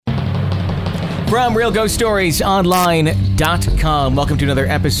From RealGhostStoriesOnline.com. Welcome to another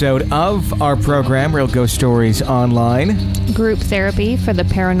episode of our program, Real Ghost Stories Online. Group therapy for the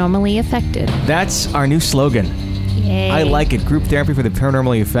paranormally affected. That's our new slogan. Yay. I like it. Group therapy for the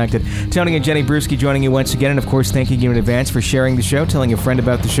paranormally affected. Tony and Jenny Brewski joining you once again, and of course, thanking you in advance for sharing the show, telling a friend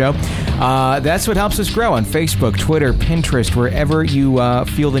about the show. That's what helps us grow on Facebook, Twitter, Pinterest, wherever you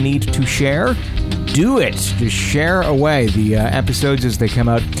feel the need to share. Do it. Just share away the episodes as they come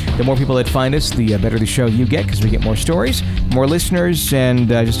out. The more people that find us, the better the show you get, because we get more stories, more listeners, and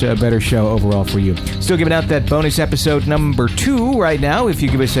just a better show overall for you. Still giving out that bonus episode number 2 right now. If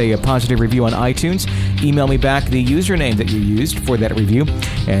you give us a positive review on iTunes, email me back the username that you used for that review,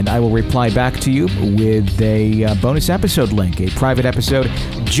 and I will reply back to you with a bonus episode link, a private episode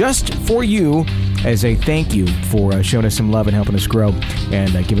just for you, as a thank you for showing us some love and helping us grow,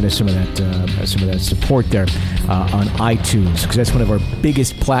 and giving us some of that support there on iTunes, because that's one of our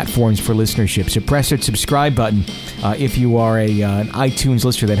biggest platforms for listenership. So press that subscribe button if you are an iTunes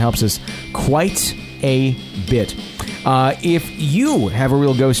listener. That helps us quite a bit. If you have a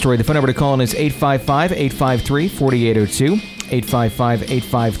real ghost story, the phone number to call in is 855-853-4802.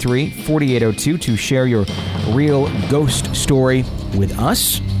 855-853-4802 to share your real ghost story with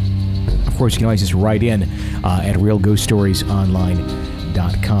us. Of course, you can always just write in at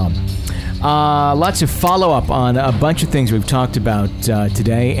realghoststoriesonline.com. Lots of follow-up on a bunch of things we've talked about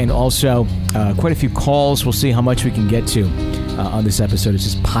today, and also quite a few calls. We'll see how much we can get to on this episode. It's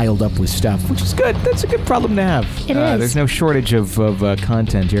just piled up with stuff, which is good. That's a good problem to have. It is. There's no shortage of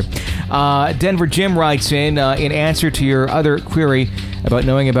content here. Denver Jim writes in answer to your other query about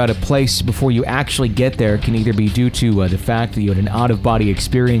knowing about a place before you actually get there can either be due to the fact that you had an out-of-body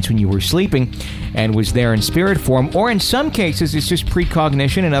experience when you were sleeping and was there in spirit form, or in some cases it's just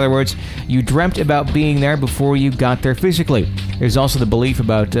precognition. In other words, you dreamt about being there before you got there physically. There's also the belief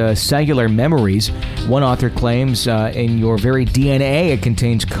about cellular memories. One author claims in your very DNA it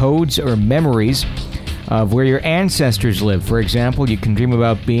contains codes or memories of where your ancestors lived. For example, you can dream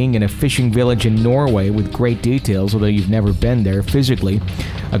about being in a fishing village in Norway with great details, although you've never been there physically.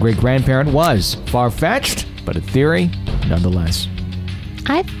 A great-grandparent was. Far-fetched, but a theory nonetheless.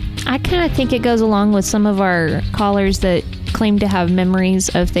 I kind of think it goes along with some of our callers that claim to have memories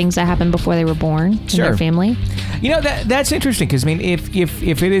of things that happened before they were born in their family. You know, that's interesting, because I mean, if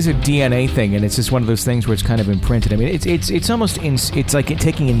it is a DNA thing and it's just one of those things where it's kind of imprinted, I mean, it's almost it's like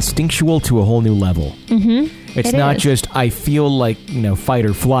taking instinctual to a whole new level. Mm-hmm. It's not just I feel like, fight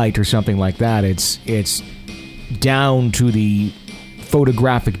or flight or something like that. It's down to the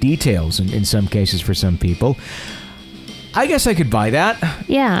photographic details in some cases for some people. I guess I could buy that.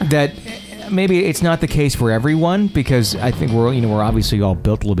 Yeah. That maybe it's not the case for everyone, because I think we're obviously all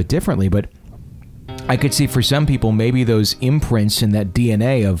built a little bit differently, but I could see for some people maybe those imprints in that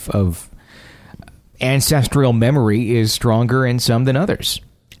DNA of ancestral memory is stronger in some than others.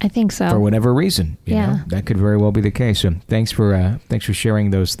 I think so. For whatever reason. You yeah. know, that could very well be the case. So thanks for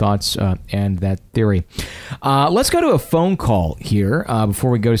sharing those thoughts and that theory. Let's go to a phone call here before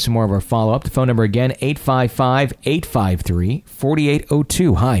we go to some more of our follow-up. The phone number again,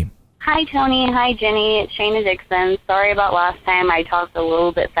 855-853-4802. Hi. Hi, Tony. Hi, Jenny. It's Shayna Dixon. Sorry about last time. I talked a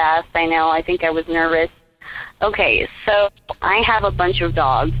little bit fast. I know. I think I was nervous. Okay, so I have a bunch of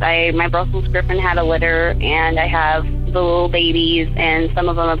dogs. My Brussels Griffin had a litter, and I have the little babies, and some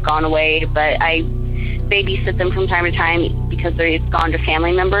of them have gone away, but I babysit them from time to time because they've gone to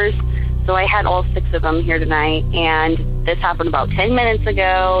family members. So I had all 6 of them here tonight, and this happened about 10 minutes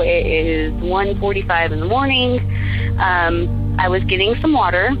ago. It is 1:45 in the morning. I was getting some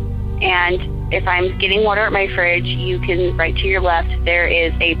water, and if I'm getting water at my fridge, you can, right to your left, there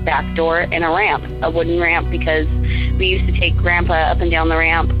is a back door and a ramp, a wooden ramp, because we used to take Grandpa up and down the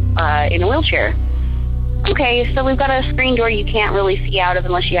ramp in a wheelchair. Okay, so we've got a screen door you can't really see out of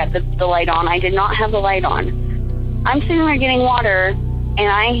unless you have the light on. I did not have the light on. I'm sitting there getting water, and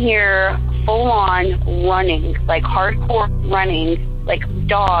I hear full-on running, like hardcore running, like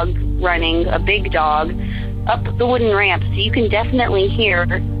dog running, a big dog, up the wooden ramp. So you can definitely hear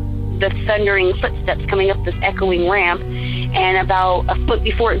the thundering footsteps coming up this echoing ramp, and about a foot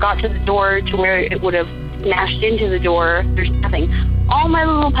before it got to the door to where it would have smashed into the door, there's nothing. All my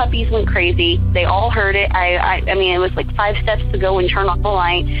little puppies went crazy. They all heard it. I mean, it was like 5 steps to go and turn off the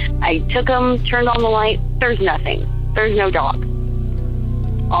light. I took them, turned on the light. There's nothing. There's no dog.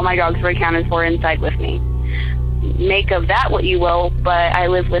 All my dogs were accounted for inside with me. Make of that what you will, but I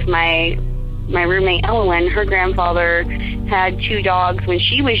live with my roommate Ellen. Her grandfather had 2 dogs when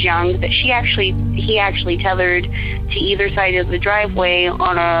she was young that he actually tethered to either side of the driveway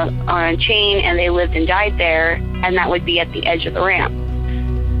on a chain, and they lived and died there, and that would be at the edge of the ramp.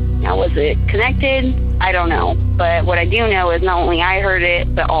 Now Was it connected? I don't know. But what I do know is not only I heard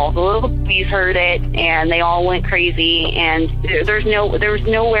it, but all the little babies heard it, and they all went crazy. And there was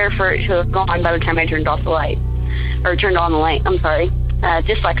nowhere for it to have gone by the time I turned off the light, or turned on the light. I'm sorry,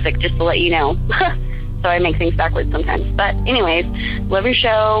 dyslexic, just to let you know. So I make things backwards sometimes. But anyways, love your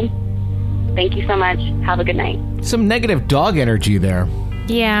show. Thank you so much. Have a good night. Some negative dog energy there.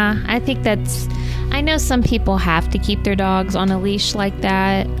 Yeah, I think I know some people have to keep their dogs on a leash like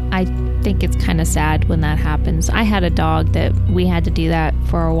that. I think it's kind of sad when that happens. I had a dog that we had to do that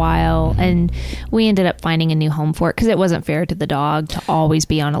for a while, and we ended up finding a new home for it because it wasn't fair to the dog to always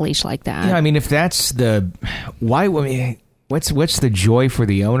be on a leash like that. Yeah, I mean, if that's what's the joy for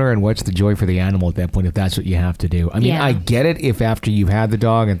the owner and what's the joy for the animal at that point if that's what you have to do? I mean, I get it if after you've had the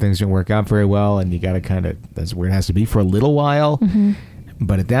dog and things don't work out very well and you got to that's where it has to be for a little while. Mm-hmm.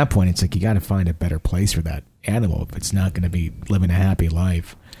 But at that point, it's like you got to find a better place for that animal if it's not going to be living a happy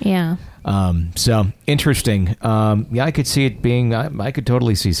life. Yeah. So interesting. Yeah, I could see it being. I could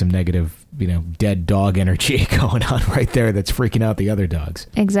totally see some negative, dead dog energy going on right there. That's freaking out the other dogs.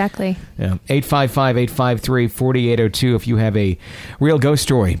 Exactly. 855-853-4802. If you have a real ghost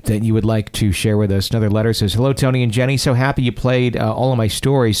story that you would like to share with us. Another letter says, "Hello, Tony and Jenny. So happy you played all of my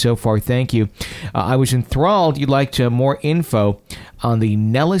stories so far. Thank you. I was enthralled. You'd like more info on the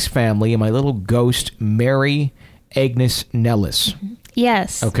Nellis family and my little ghost, Mary Agnes Nellis." Mm-hmm.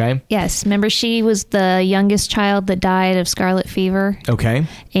 Yes. Okay. Yes. Remember, she was the youngest child that died of scarlet fever. Okay.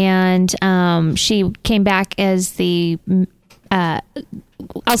 And she came back as the, I'll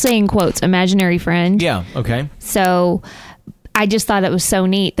say in quotes, imaginary friend. Yeah. Okay. So I just thought it was so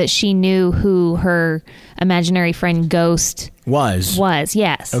neat that she knew who her imaginary friend ghost was.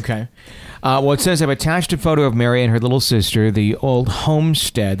 Yes. Okay. Well, it says, "I've attached a photo of Mary and her little sister, the old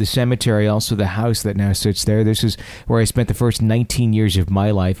homestead, the cemetery, also the house that now sits there. This is where I spent the first 19 years of my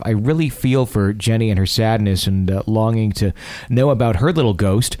life. I really feel for Jenny and her sadness and longing to know about her little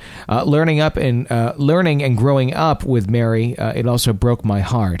ghost. Learning and growing up with Mary, it also broke my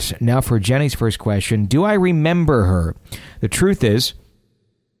heart. Now for Jenny's first question, do I remember her? The truth is,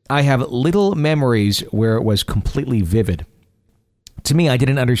 I have little memories where it was completely vivid. To me, I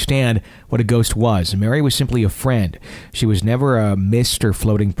didn't understand what a ghost was. Mary was simply a friend. She was never a mist or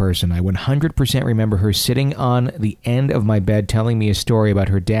floating person. I 100% remember her sitting on the end of my bed telling me a story about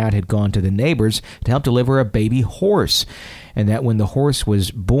her dad had gone to the neighbors to help deliver a baby horse, and that when the horse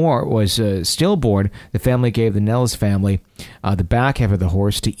was stillborn, the family gave the Nellis family the back half of the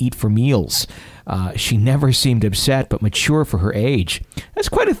horse to eat for meals. She never seemed upset, but mature for her age. That's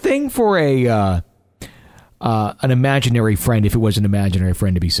quite a thing for an imaginary friend, if it was an imaginary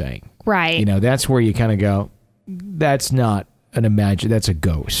friend to be saying. Right. That's where you kind of go, that's not that's a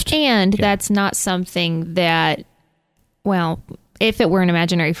ghost. And that's not something that, well, if it were an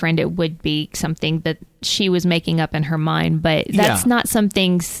imaginary friend, it would be something that she was making up in her mind, but that's not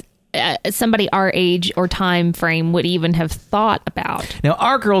something somebody our age or time frame would even have thought about. Now,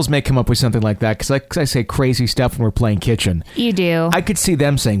 our girls may come up with something like that, because I say crazy stuff when we're playing kitchen. You do. I could see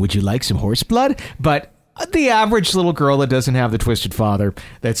them saying, would you like some horse blood? But the average little girl that doesn't have the twisted father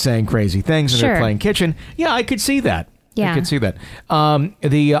that's saying crazy things and they're playing kitchen, I could see that. Yeah. I could see that.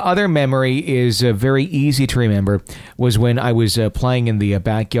 The other memory is very easy to remember, was when I was playing in the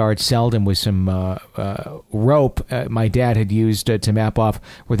backyard, seldom with some rope my dad had used to map off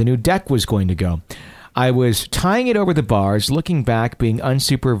where the new deck was going to go. I was tying it over the bars, looking back, being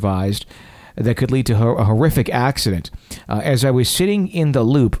unsupervised, that could lead to a horrific accident. As I was sitting in the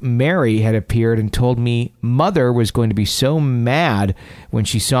loop, Mary had appeared and told me Mother was going to be so mad when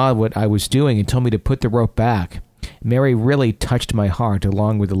she saw what I was doing and told me to put the rope back. Mary really touched my heart,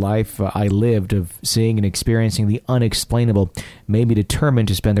 along with the life I lived of seeing and experiencing the unexplainable, made me determined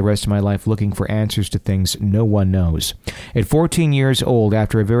to spend the rest of my life looking for answers to things no one knows. At 14 years old,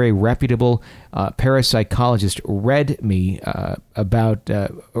 after a very reputable parapsychologist read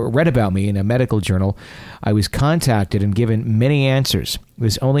about me in a medical journal, I was contacted and given many answers.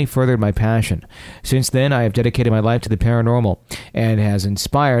 This only furthered my passion. Since then, I have dedicated my life to the paranormal and has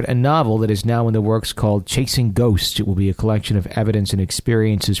inspired a novel that is now in the works called Chasing Ghosts. It will be a collection of evidence and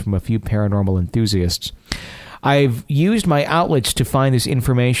experiences from a few paranormal enthusiasts. I've used my outlets to find this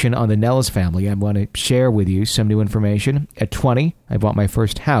information on the Nellis family. I want to share with you some new information. At 20, I bought my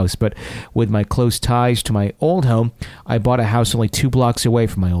first house, but with my close ties to my old home, I bought a house only 2 blocks away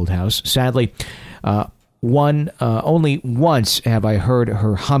from my old house. Sadly, only once have I heard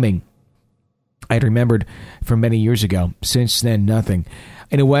her humming. I had remembered from many years ago. Since then, nothing.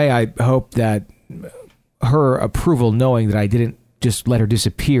 In a way, I hope that her approval, knowing that I didn't just let her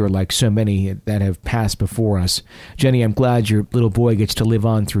disappear like so many that have passed before us. Jenny, I'm glad your little boy gets to live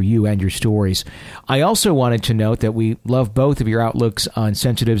on through you and your stories. I also wanted to note that we love both of your outlooks on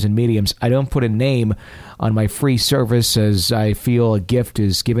sensitives and mediums. I don't put a name on my free service, as I feel a gift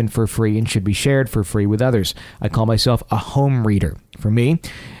is given for free and should be shared for free with others. I call myself a home reader. For me,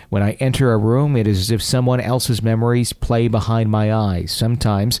 when I enter a room, it is as if someone else's memories play behind my eyes.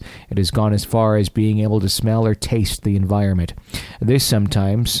 Sometimes it has gone as far as being able to smell or taste the environment. This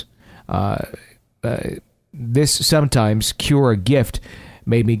sometimes cure a gift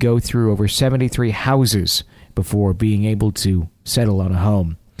made me go through over 73 houses before being able to settle on a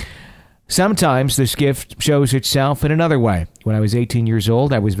home. Sometimes this gift shows itself in another way. When I was 18 years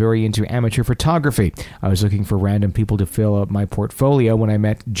old, I was very into amateur photography. I was looking for random people to fill up my portfolio when I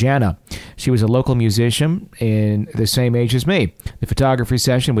met Jana. She was a local musician in the same age as me. The photography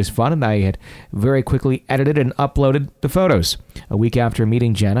session was fun, and I had very quickly edited and uploaded the photos. A week after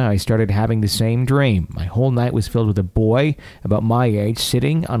meeting Jana, I started having the same dream. My whole night was filled with a boy about my age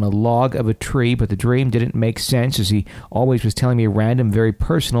sitting on a log of a tree, but the dream didn't make sense as he always was telling me random, very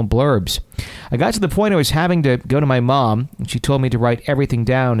personal blurbs. I got to the point I was having to go to my mom, and she told me to write everything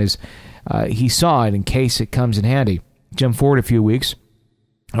down as he saw it in case it comes in handy. Jump forward a few weeks.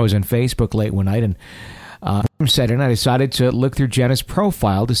 I was on Facebook late one night, and I decided to look through Jenna's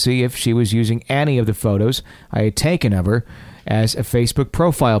profile to see if she was using any of the photos I had taken of her as a Facebook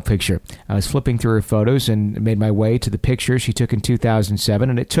profile picture. I was flipping through her photos and made my way to the picture she took in 2007,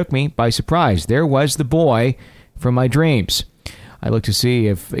 and it took me by surprise. There was the boy from my dreams. I looked to see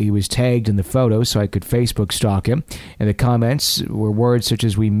if he was tagged in the photo so I could Facebook stalk him, and the comments were words such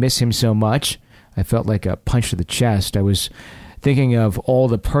as, "We miss him so much." I felt like a punch to the chest. I was thinking of all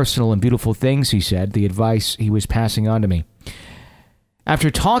the personal and beautiful things he said, the advice he was passing on to me. After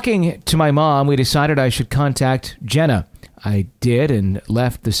talking to my mom, we decided I should contact Jenna. I did, and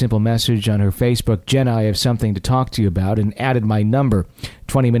left the simple message on her Facebook, "Jenna, I have something to talk to you about," and added my number.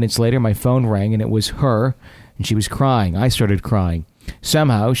 20 minutes later, my phone rang, and it was her, and she was crying. I started crying.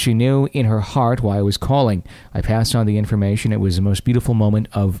 Somehow, she knew in her heart why I was calling. I passed on the information. It was the most beautiful moment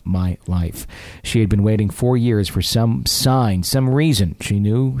of my life. She had been waiting 4 years for some sign, some reason. She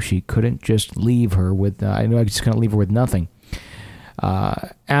knew she couldn't just leave her with... I knew I just couldn't leave her with nothing.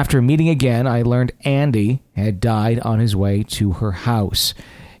 After meeting again, I learned Andy had died on his way to her house.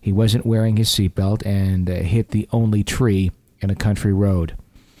 He wasn't wearing his seatbelt and hit the only tree in a country road.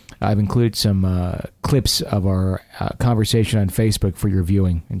 I've included some clips of our conversation on Facebook for your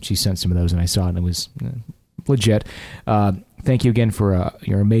viewing, and she sent some of those, and I saw it, and it was legit. Thank you again for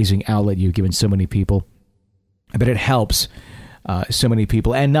your amazing outlet you've given so many people. I bet it helps so many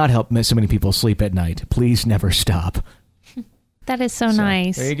people, and not help so many people sleep at night. Please never stop. That is so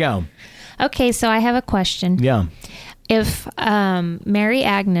nice. There you go. Okay, so I have a question. Yeah. If Mary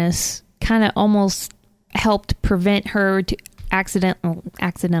Agnes kind of almost helped prevent her to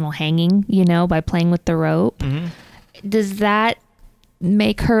accidental hanging, by playing with the rope, does that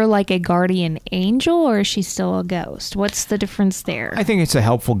make her like a guardian angel, or is she still a ghost? What's the difference there? I think it's a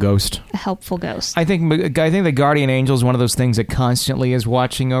helpful ghost. A helpful ghost. I think the guardian angel is one of those things that constantly is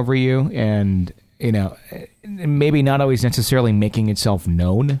watching over you, and maybe not always necessarily making itself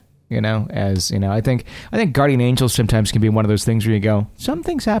known. I think guardian angels sometimes can be one of those things where you go, some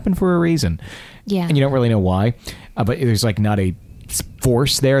things happen for a reason. Yeah. And you don't really know why, but there's like not a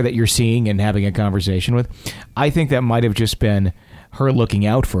force there that you're seeing and having a conversation with. I think that might have just been her looking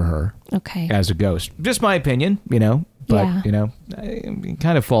out for her. Okay. As a ghost. Just my opinion, but it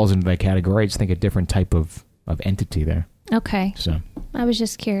kind of falls into that category. I just think a different type of entity there. Okay. So I was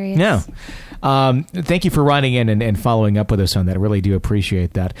just curious. No. Thank you for writing in and following up with us on that. I really do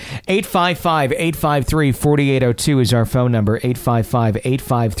appreciate that. 855-853-4802 is our phone number.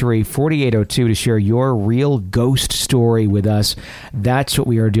 855-853-4802 to share your real ghost story with us. That's what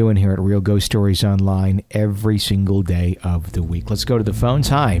we are doing here at Real Ghost Stories Online every single day of the week. Let's go to the phones.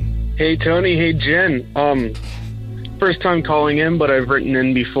 Hi. Hey, Tony. Hey, Jen. First time calling in, but I've written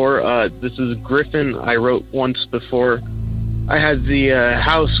in before. This is Griffin. I wrote once before. I had the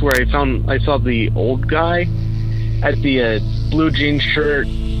house where I saw the old guy at the blue jean shirt,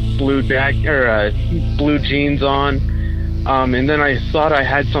 blue jeans on, and then I thought I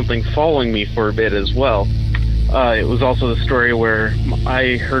had something following me for a bit as well. It was also the story where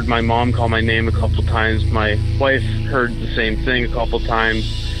I heard my mom call my name a couple times. My wife heard the same thing a couple times,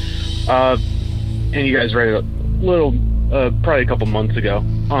 and you guys read it little, probably a couple months ago.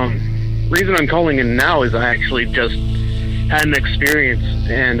 Reason I'm calling in now is I actually just had an experience,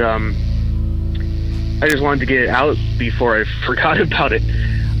 and I just wanted to get it out before I forgot about it.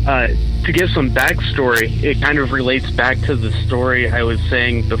 To give some backstory, it kind of relates back to the story I was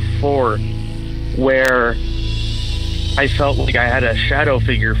saying before, where I felt like I had a shadow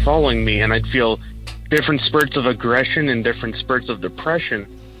figure following me, and I'd feel different spurts of aggression and different spurts of depression.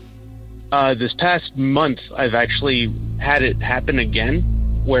 This past month, I've actually had it happen again,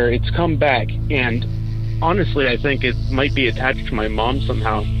 where it's come back, and honestly, I think it might be attached to my mom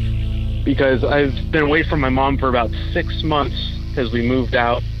somehow, because I've been away from my mom for about 6 months because we moved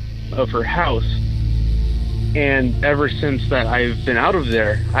out of her house, and ever since that I've been out of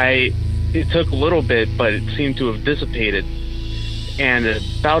there, it took a little bit, but it seemed to have dissipated. And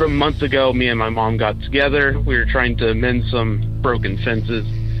about a month ago, me and my mom got together. We were trying to mend some broken fences,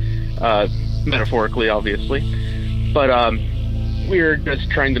 metaphorically, obviously, but we were just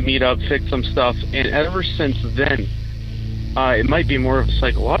trying to meet up, fix some stuff, and ever since then, it might be more of a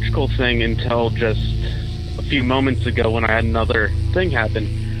psychological thing until just a few moments ago when I had another thing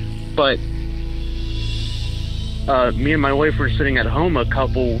happen. But me and my wife were sitting at home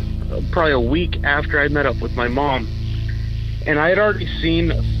probably a week after I met up with my mom, and I had already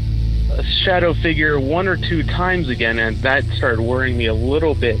seen a shadow figure 1 or 2 times again, and that started worrying me a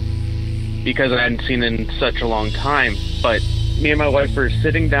little bit because I hadn't seen it in such a long time. But me and my wife were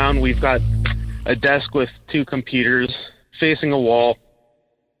sitting down. We've got a desk with 2 computers facing a wall,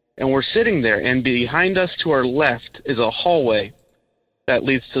 and we're sitting there, and behind us to our left is a hallway that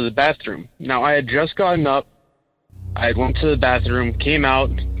leads to the bathroom. Now, I had just gotten up, I had went to the bathroom, came out,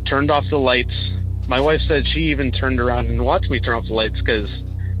 turned off the lights. My wife said she even turned around and watched me turn off the lights because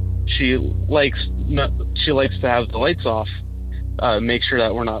she likes to have the lights off, make sure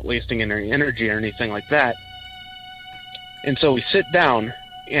that we're not wasting any energy or anything like that. And so we sit down,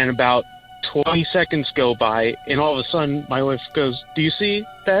 and about 20 seconds go by, and all of a sudden my wife goes, "Do you see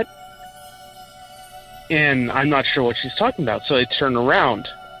that?" And I'm not sure what she's talking about, so I turn around,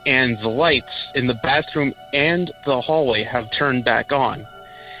 and the lights in the bathroom and the hallway have turned back on.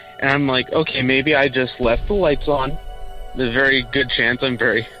 And I'm like, okay, maybe I just left the lights on. There's a very good chance. I'm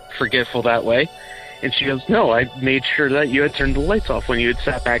very forgetful that way. And she goes, "No, I made sure that you had turned the lights off when you had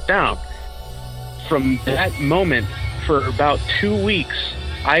sat back down." From that moment, for about 2 weeks,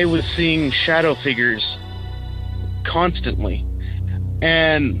 I was seeing shadow figures constantly.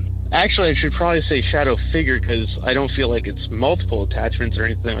 And actually, I should probably say shadow figure because I don't feel like it's multiple attachments or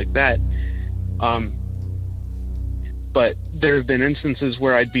anything like that. But there have been instances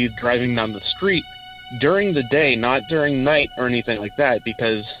where I'd be driving down the street during the day, not during night or anything like that,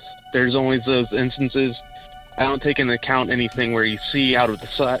 because there's always those instances. I don't take into account anything where you see out of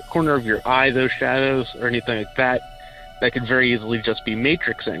the corner of your eye those shadows or anything like that. That could very easily just be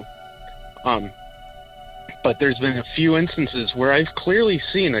matrixing. But there's been a few instances where I've clearly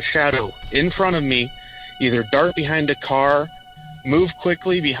seen a shadow in front of me, either dart behind a car, move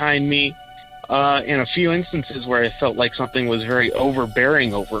quickly behind me, in a few instances where I felt like something was very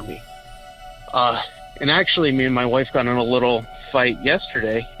overbearing over me. And actually, me and my wife got in a little fight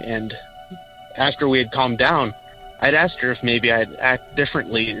yesterday, and after we had calmed down, I'd asked her if maybe I'd act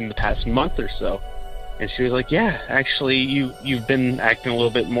differently in the past month or so. And she was like, "Yeah, actually, you've been acting a little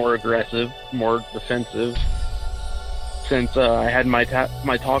bit more aggressive, more defensive since I had my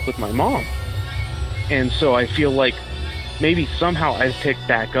talk with my mom." And so I feel like maybe somehow I've picked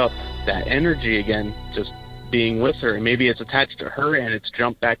back up that energy again, just being with her. And maybe it's attached to her and it's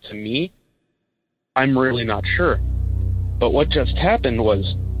jumped back to me. I'm really not sure. But what just happened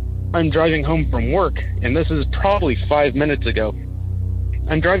was I'm driving home from work, and this is probably 5 minutes ago.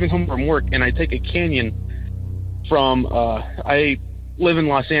 I'm driving home from work, and I take a canyon from, I live in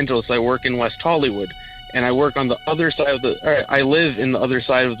Los Angeles, I work in West Hollywood, and I work on the other side of I live in the other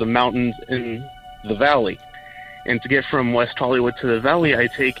side of the mountains in the valley. And to get from West Hollywood to the valley, I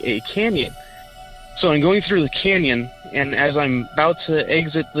take a canyon. So I'm going through the canyon, and as I'm about to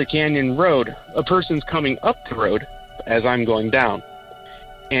exit the canyon road, a person's coming up the road as I'm going down.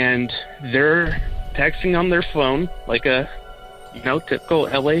 And they're texting on their phone like a, typical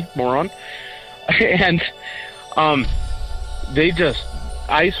LA moron. And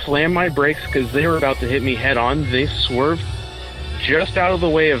I slammed my brakes because they were about to hit me head on. They swerved just out of the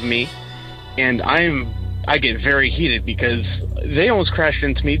way of me, and I get very heated because they almost crashed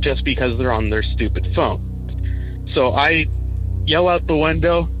into me just because they're on their stupid phone. So I yell out the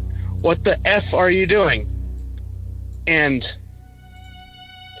window, "What the F are you doing?" And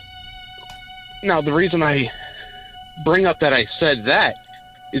now the reason I bring up that I said that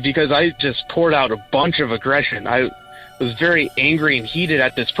is because I just poured out a bunch of aggression. I was very angry and heated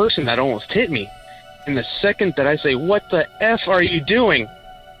at this person that almost hit me. And the second that I say, "What the F are you doing?"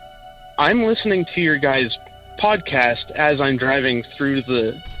 I'm listening to your guys' podcast as I'm driving through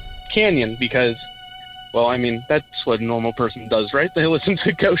the canyon because, well, I mean, that's what a normal person does, right? They listen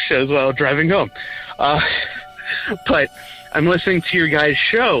to ghost shows while driving home. But I'm listening to your guys'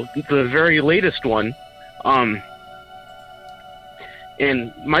 show, the very latest one.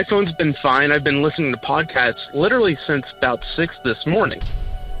 And my phone's been fine. I've been listening to podcasts literally since about 6 this morning.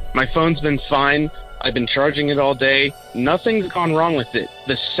 My phone's been fine. I've been charging it all day. Nothing's gone wrong with it.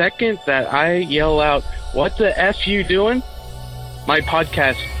 The second that I yell out, "What the F you doing?" my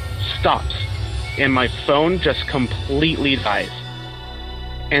podcast stops. And my phone just completely dies.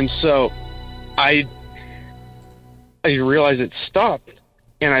 And so I realized it stopped,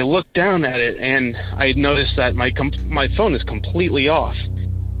 and I looked down at it, and I noticed that my phone is completely off.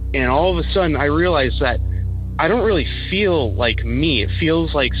 And all of a sudden, I realized that I don't really feel like me. It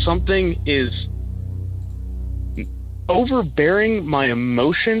feels like something is overbearing my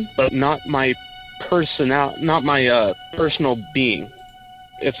emotion, but not my personal being.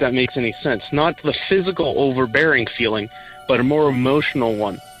 If that makes any sense. Not the physical overbearing feeling, but a more emotional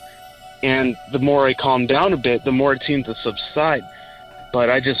one. And the more I calm down a bit, the more it seems to subside.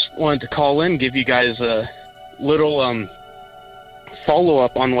 But I just wanted to call in, give you guys a little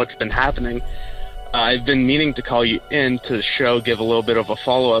follow-up on what's been happening. I've been meaning to call you in to the show, give a little bit of a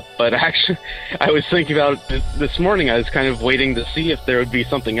follow-up, but actually I was thinking about it this morning. I was kind of waiting to see if there would be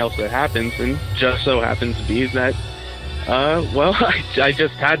something else that happens, and just so happens to be that well, I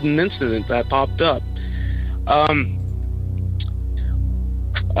just had an incident that popped up.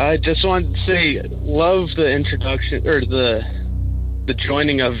 I just wanted to say, love the introduction, or the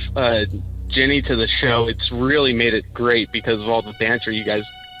joining of Jenny to the show. It's really made it great because of all the banter you guys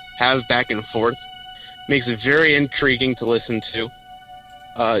have back and forth. Makes it very intriguing to listen to.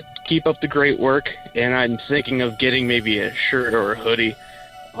 Keep up the great work, and I'm thinking of getting maybe a shirt or a hoodie.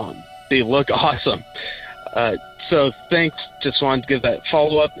 They look awesome. So thanks. Just wanted to give that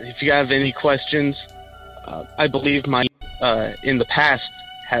follow-up. If you have any questions, I believe my in the past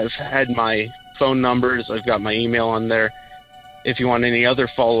have had my phone numbers. I've got my email on there. If you want any other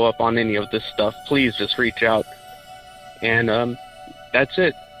follow-up on any of this stuff, please just reach out. And that's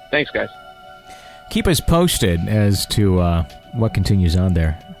it. Thanks, guys. Keep us posted as to what continues on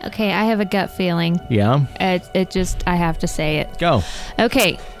there. Okay, I have a gut feeling. Yeah? It just, I have to say it. Go.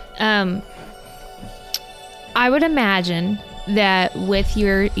 Okay. I would imagine that with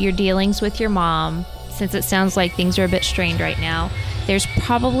your dealings with your mom, since it sounds like things are a bit strained right now, there's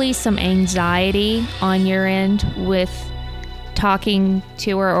probably some anxiety on your end with talking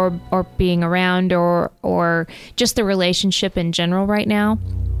to her or being around or just the relationship in general right now.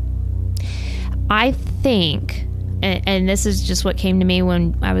 I think, and this is just what came to me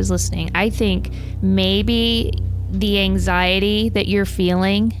when I was listening, I think maybe the anxiety that you're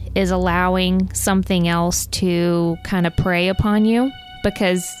feeling is allowing something else to kind of prey upon you,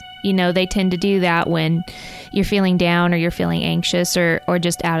 because, you know, they tend to do that when you're feeling down or you're feeling anxious or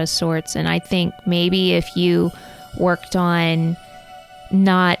just out of sorts. And I think maybe if you worked on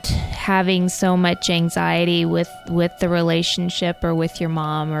not having so much anxiety with the relationship or with your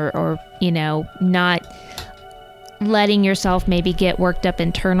mom or, you know, not letting yourself maybe get worked up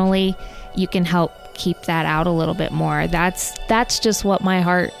internally, you can help keep that out a little bit more. That's just what my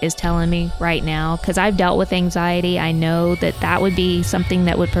heart is telling me right now, because I've dealt with anxiety. I know that would be something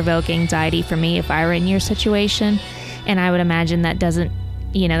that would provoke anxiety for me if I were in your situation, and I would imagine that doesn't,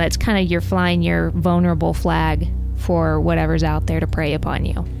 you know, that's kind of you're flying your vulnerable flag for whatever's out there to prey upon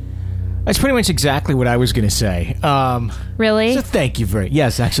you. That's pretty much exactly what I was going to say. Really? So thank you for it.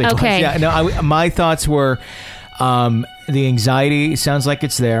 Yes, actually. Okay. Yeah, no, my thoughts were the anxiety sounds like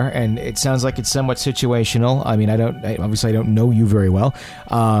it's there, and it sounds like it's somewhat situational. I mean, I don't know you very well,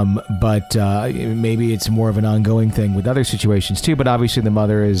 but maybe it's more of an ongoing thing with other situations too. But obviously, the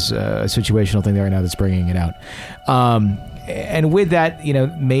mother is a situational thing there right now that's bringing it out. And with that, you know,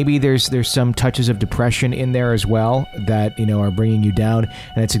 maybe there's some touches of depression in there as well that, you know, are bringing you down.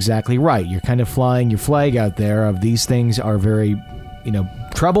 And that's exactly right. You're kind of flying your flag out there of these things are very, you know,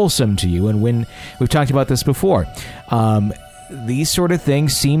 troublesome to you. And when we've talked about this before, these sort of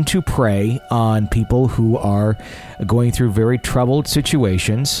things seem to prey on people who are going through very troubled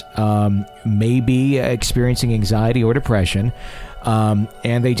situations, maybe experiencing anxiety or depression,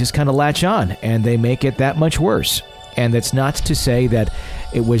 and they just kind of latch on and they make it that much worse. And that's not to say that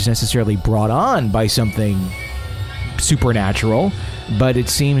it was necessarily brought on by something supernatural, but it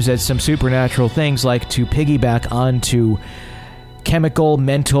seems that some supernatural things like to piggyback onto chemical,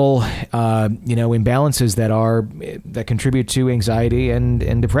 mental, imbalances that contribute to anxiety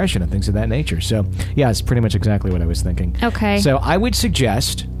and depression and things of that nature. So, yeah, it's pretty much exactly what I was thinking. Okay. So I would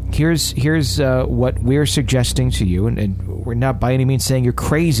suggest here's what we're suggesting to you, and we're not by any means saying you're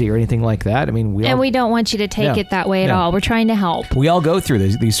crazy or anything like that. I mean, we don't want you to take it that way at all. We're trying to help. We all go through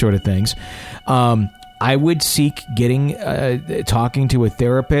these sort of things. I would seek talking to a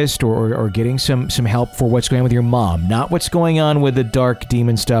therapist or getting some help for what's going on with your mom, not what's going on with the dark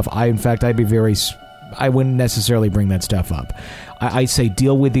demon stuff. I wouldn't necessarily bring that stuff up. I'd say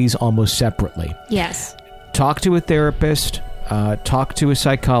deal with these almost separately. Yes. Talk to a therapist. Talk to a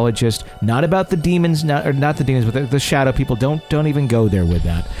psychologist. Not about the demons, not the demons, but the shadow people. Don't even go there with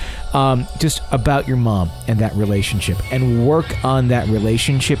that. Just about your mom and that relationship, and work on that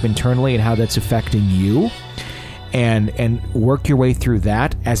relationship internally and how that's affecting you, and work your way through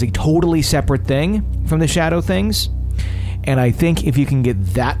that as a totally separate thing from the shadow things. And I think if you can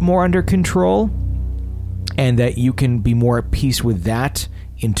get that more under control, and that you can be more at peace with that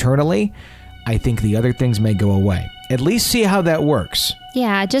internally, I think the other things may go away. At least see how that works.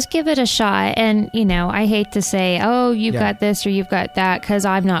 Yeah, just give it a shot. And, I hate to say, oh, you've got this or you've got that, because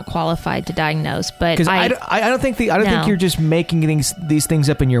I'm not qualified to diagnose. But because I don't think think you're just making these things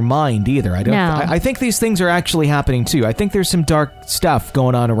up in your mind either. I think these things are actually happening too. I think there's some dark stuff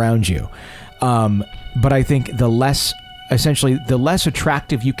going on around you. But I think the less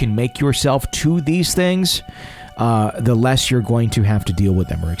attractive you can make yourself to these things, the less you're going to have to deal with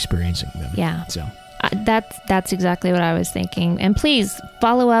them or experiencing them. Yeah. So. That's exactly what I was thinking. And please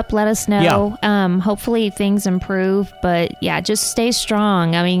follow up. Let us know. Yeah. Hopefully things improve. But yeah, just stay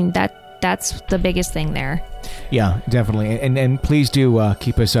strong. I mean, that's the biggest thing there. Yeah, definitely. And please do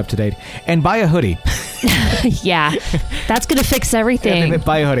keep us up to date. And buy a hoodie. Yeah, that's going to fix everything.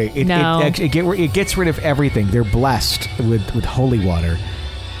 Buy a hoodie. It gets rid of everything. They're blessed with holy water.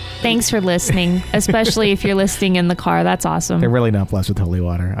 Thanks for listening, especially if you're listening in the car. That's awesome. They're really not blessed with holy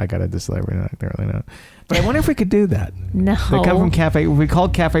water. I got to just let everyone know. They're really not. But I wonder if we could do that. No. They come from Cafe. We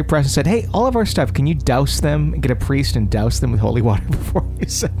called Cafe Press and said, hey, all of our stuff, can you douse them, get a priest and douse them with holy water before you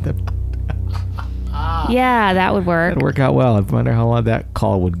send them out? Yeah, that would work. That'd work out well. I wonder how long that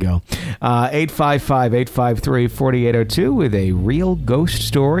call would go. 855-853-4802 with a real ghost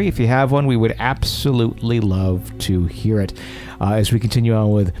story. If you have one, we would absolutely love to hear it. As we continue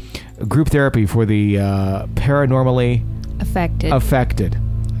on with group therapy for the paranormally affected.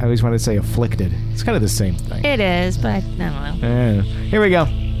 I always want to say afflicted. It's kind of the same thing. It is, but I don't know. Here we go.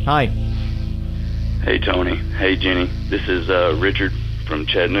 Hi. Hey, Tony. Hey, Jenny. This is Richard from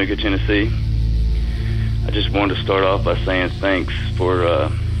Chattanooga, Tennessee. I just wanted to start off by saying thanks for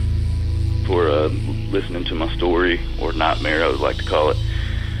listening to my story, or nightmare, I would like to call it.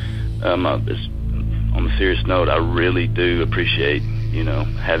 On a serious note, I really do appreciate,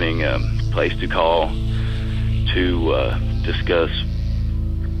 having a place to call to discuss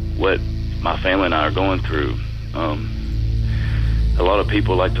what my family and I are going through. A lot of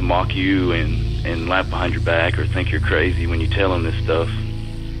people like to mock you and laugh behind your back or think you're crazy when you tell them this stuff,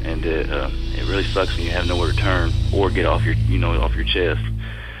 and it really sucks when you have nowhere to turn or get off your chest.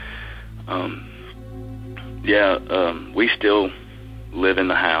 We still live in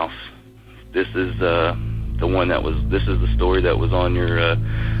the house. This is the story that was on your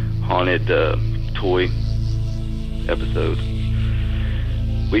haunted toy episode.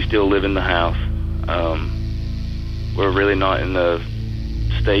 We still live in the house. We're really not in the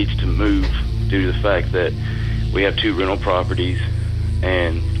stage to move due to the fact that we have 2 rental properties,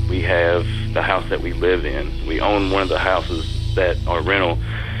 and we have the house that we live in. We own one of the houses that are rental,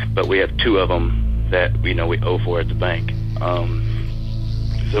 but we have 2 of them that we owe for at the bank.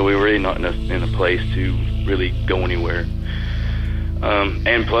 So we're really not in a place to really go anywhere.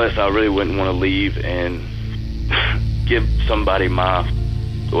 And plus, I really wouldn't want to leave and give somebody what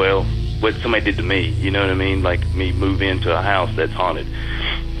somebody did to me, you know what I mean? Like me move into a house that's haunted.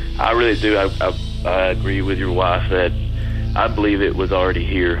 I really do. I agree with your wife that I believe it was already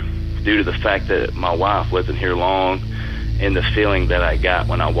here due to the fact that my wife wasn't here long, and the feeling that I got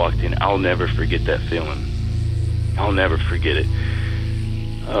when I walked in. I'll never forget that feeling. I'll never forget it.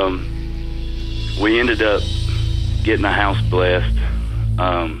 We ended up getting the house blessed,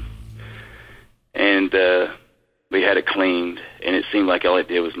 and we had it cleaned, and it seemed like all it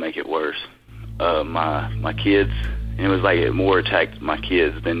did was make it worse. My kids, and it was like it more attacked my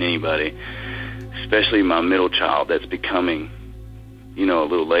kids than anybody, especially my middle child that's becoming, a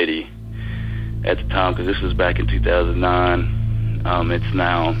little lady at the time, because this was back in 2009. It's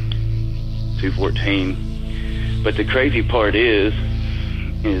now 2014. But the crazy part is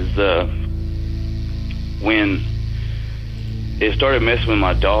when it started messing with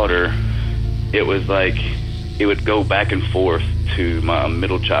my daughter, it was like it would go back and forth to my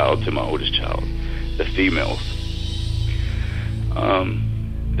middle child, to my oldest child, the females.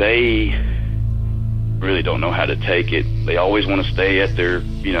 they really don't know how to take it. They always want to stay at their,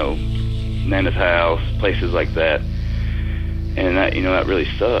 Nana's house, places like that. And that, that really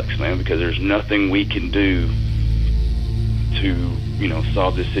sucks, man, because there's nothing we can do to,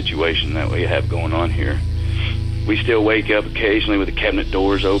 solve this situation that we have going on here. We still wake up occasionally with the cabinet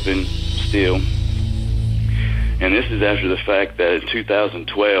doors open, still. And this is after the fact that in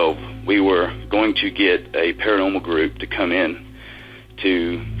 2012, we were going to get a paranormal group to come in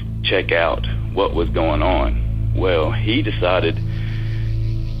to check out what was going on. Well, he decided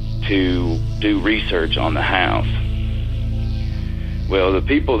to do research on the house. Well, the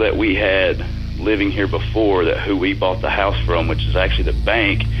people that we had living here before, who we bought the house from, which is actually the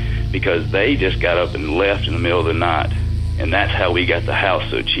bank, because they just got up and left in the middle of the night, and that's how we got the house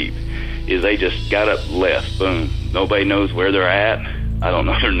so cheap, is they just got up, left, boom. Nobody knows where they're at. I don't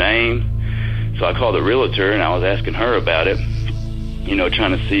know their name. So I called the realtor, and I was asking her about it,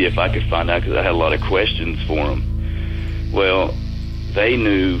 trying to see if I could find out, because I had a lot of questions for them. Well, they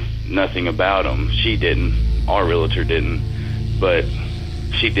knew nothing about them. She didn't. Our realtor didn't. But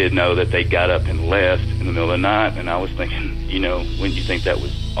she did know that they got up and left in the middle of the night, and I was thinking, wouldn't you think that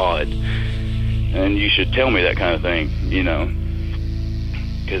was odd? And you should tell me that kind of thing,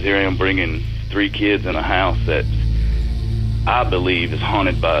 because here I am bringing 3 kids in a house that I believe is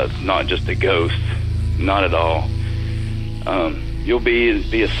haunted by not just a ghost, not at all. You'll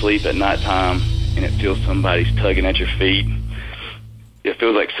be asleep at nighttime, and it feels somebody's tugging at your feet. It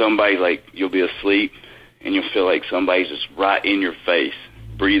feels like you'll be asleep, and you'll feel like somebody's just right in your face,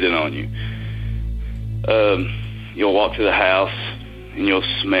 breathing on you. You'll walk through the house, and you'll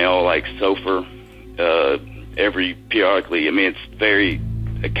smell like sulfur periodically. I mean, it's very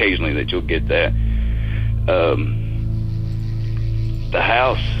occasionally that you'll get that. The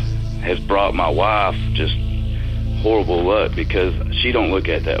house has brought my wife just horrible luck, because she don't look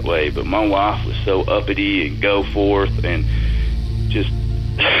at it that way, but my wife was so uppity and go forth, and just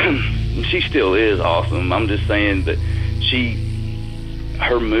she still is awesome. I'm just saying that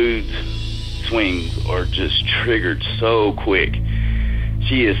her mood swings are just triggered so quick.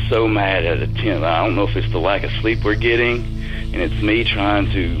 She is so mad at a 10. I don't know if it's the lack of sleep we're getting, and it's me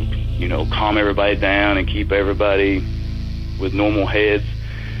trying to, calm everybody down and keep everybody with normal heads,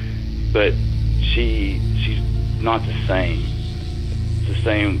 but she's not the same. It's the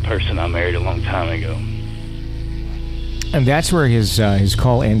same person I married a long time ago. And that's where his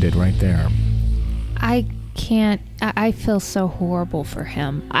call ended, right there. I feel so horrible for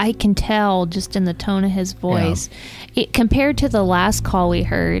him. I can tell just in the tone of his voice. Yeah. Compared to the last call we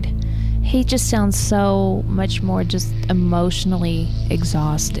heard, he just sounds so much more just emotionally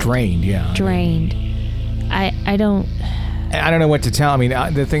exhausted. Drained, yeah. Drained. I don't know what to tell. I mean,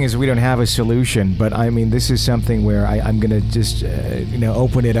 the thing is, we don't have a solution, but I mean, this is something where I'm going to just,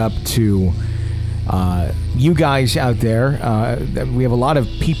 open it up to you guys out there. We have a lot of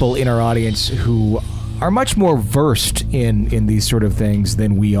people in our audience who are much more versed in these sort of things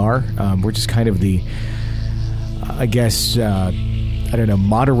than we are. We're just kind of the,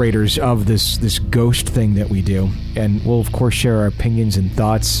 moderators of this ghost thing that we do. And we'll, of course, share our opinions and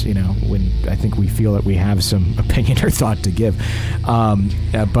thoughts, when I think we feel that we have some opinion or thought to give.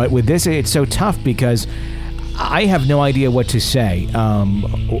 But with this, it's so tough because I have no idea what to say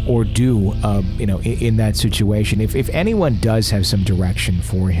or do, in that situation. If anyone does have some direction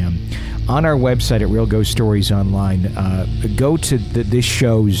for him, on our website at Real Ghost Stories Online, go to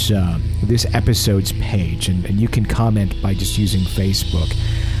this episode's page, and you can comment by just using Facebook.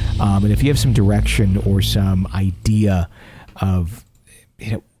 And if you have some direction or some idea of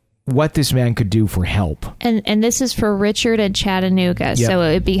what this man could do for help. And this is for Richard in Chattanooga, yep. So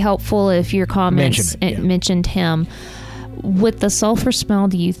it would be helpful if your comments mentioned him. With the sulfur smell,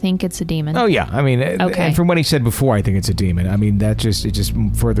 do you think it's a demon? Oh, yeah. I mean, okay. And from what he said before, I think it's a demon. I mean, it just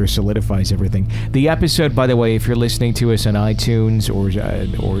further solidifies everything. The episode, by the way, if you're listening to us on iTunes or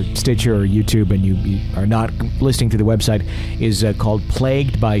Stitcher or YouTube and you are not listening to the website, is called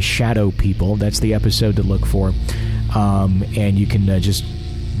Plagued by Shadow People. That's the episode to look for. And you can just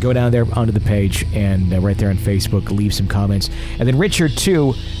go down there onto the page and right there on Facebook, leave some comments. And then Richard,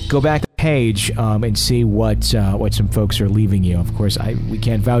 too, go back to the page and see what some folks are leaving you. Of course, we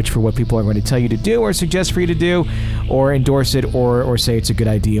can't vouch for what people are going to tell you to do or suggest for you to do or endorse it or say it's a good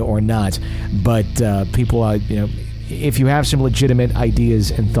idea or not. But people, if you have some legitimate ideas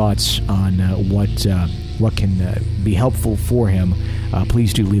and thoughts on what can be helpful for him,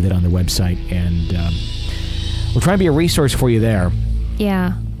 please do leave it on the website. And we'll try and be a resource for you there.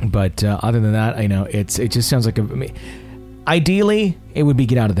 Yeah. But other than that, it just sounds like ideally, it would be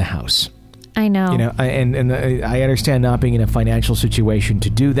get out of the house. I know. You know, and I understand not being in a financial situation to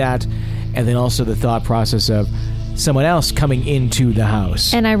do that, and then also the thought process of someone else coming into the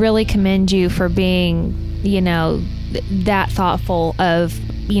house. And I really commend you for being, that thoughtful of,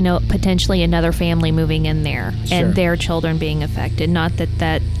 potentially another family moving in there and their children being affected. Not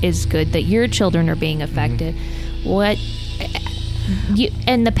that is good that your children are being affected. What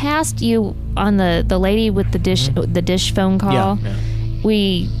in the past, on the lady with the dish phone call,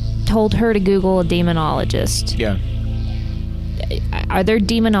 we told her to Google a demonologist. Yeah. Are there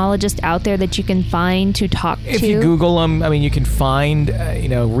demonologists out there that you can find to talk to? If you Google them, I mean, you can find,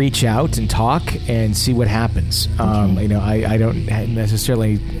 reach out and talk and see what happens. Okay. I don't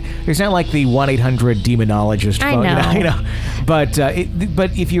necessarily. It's not like the 1-800 demonologist phone. I know. But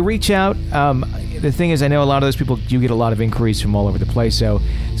if you reach out, the thing is, I know a lot of those people do get a lot of inquiries from all over the place. So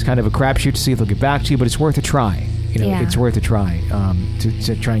it's kind of a crapshoot to see if they'll get back to you. But it's worth a try. It's worth a try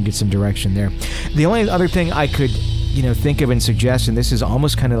to try and get some direction there. The only other thing I could think of and suggest, and this is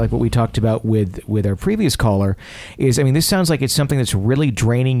almost kind of like what we talked about with our previous caller, is, this sounds like it's something that's really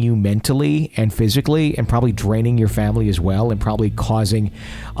draining you mentally and physically, and probably draining your family as well, and probably causing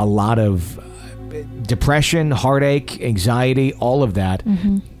a lot of depression, heartache, anxiety, all of that.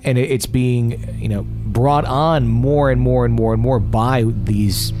 Mm-hmm. And it's being, brought on more and more and more and more by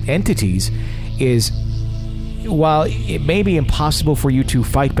these entities. Is, while it may be impossible for you to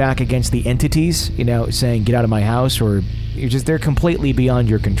fight back against the entities, saying get out of my house, or they're completely beyond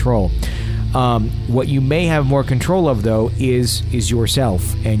your control. What you may have more control of, though, is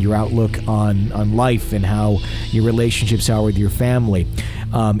yourself and your outlook on life and how your relationships are with your family.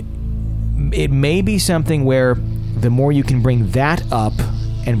 It may be something where the more you can bring that up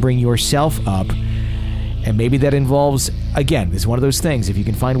and bring yourself up, and maybe that involves, again, it's one of those things, if you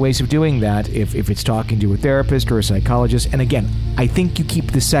can find ways of doing that, if it's talking to a therapist or a psychologist. And again, I think you keep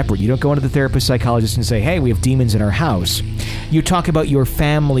this separate. You don't go into the therapist, psychologist and say, hey, we have demons in our house. You talk about your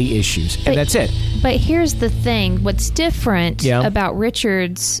family issues, and that's it. But here's the thing. What's different about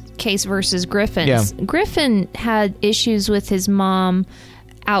Richard's case versus Griffin's. Griffin had issues with his mom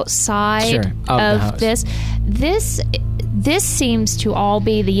outside of this. This seems to all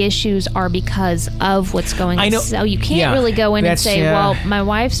be the issues are because of what's going on. So you can't really go in and say, well, my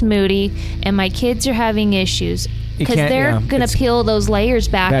wife's moody and my kids are having issues, because they're going to peel those layers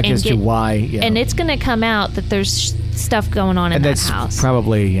back and as to why. And it's going to come out that there's stuff going on in that house.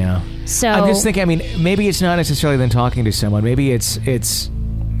 Probably, So I'm just thinking, maybe it's not necessarily then talking to someone. Maybe it's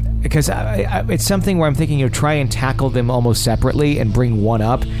because it's something where I'm thinking, try and tackle them almost separately and bring one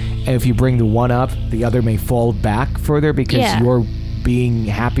up. And if you bring the one up, the other may fall back further because you're being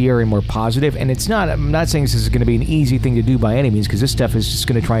happier and more positive. And it's not, I'm not saying this is going to be an easy thing to do by any means, because this stuff is just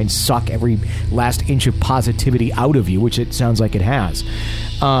going to try and suck every last inch of positivity out of you, which it sounds like it has.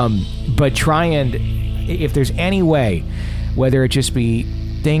 But try and, if there's any way, whether it just be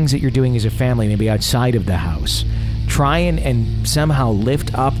things that you're doing as a family, maybe outside of the house, try and somehow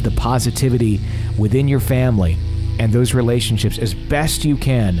lift up the positivity within your family and those relationships as best you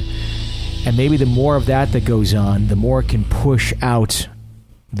can. And maybe the more of that goes on, the more it can push out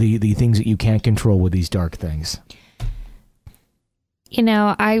the things that you can't control with these dark things.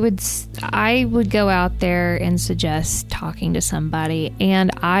 I would go out there and suggest talking to somebody. And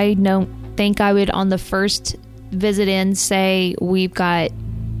I don't think I would, on the first visit in, say we've got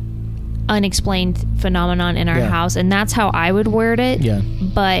unexplained phenomenon in our house, and that's how I would word it.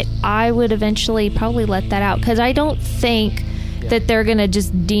 But I would eventually probably let that out, because I don't think that they're gonna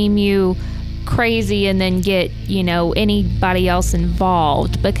just deem you crazy and then get anybody else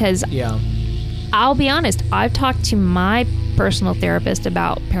involved, because I'll be honest, I've talked to my personal therapist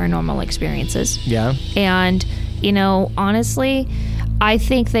about paranormal experiences, and honestly, I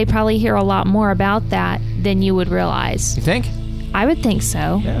think they probably hear a lot more about that than you would realize. You think? I would think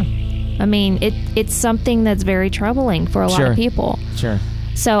so. It's something that's very troubling for a lot of people. Sure.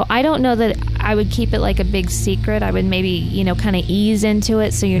 So I don't know that I would keep it like a big secret. I would maybe, kind of ease into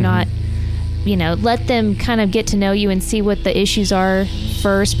it, so you're not, let them kind of get to know you and see what the issues are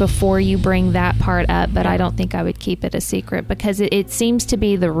first before you bring that part up. But I don't think I would keep it a secret, because it seems to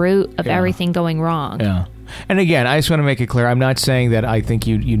be the root of everything going wrong. Yeah. And again, I just want to make it clear, I'm not saying that I think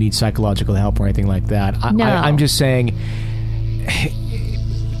you need psychological help or anything like that. I'm just saying,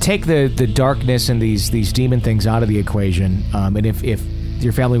 take the darkness and these demon things out of the equation, and if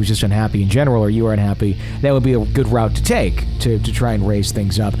your family was just unhappy in general, or you were unhappy, that would be a good route to take to try and raise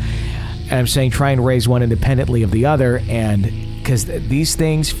things up. And I'm saying try and raise one independently of the other, and because these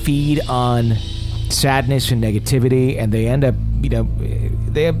things feed on sadness and negativity, and they end up,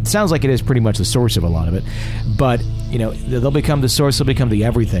 it sounds like it is pretty much the source of a lot of it, but they'll become the source, they'll become the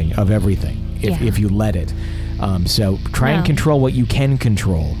everything of everything if you let it. So try and control what you can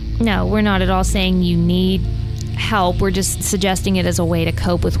control. No, we're not at all saying you need help. We're just suggesting it as a way to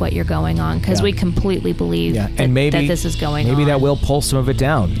cope with what you're going on, because we completely believe that this is going on. Maybe that will pull some of it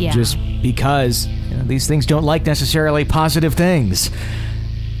down, just because these things don't like necessarily positive things.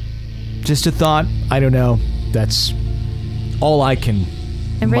 Just a thought. I don't know. That's all I can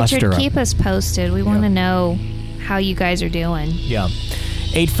muster Richard, up. keep us posted. We want to know how you guys are doing. Yeah.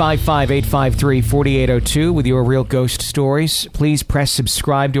 855-853-4802 with your real ghost stories. Please press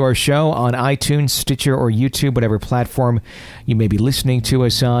subscribe to our show on iTunes, Stitcher, or YouTube, whatever platform you may be listening to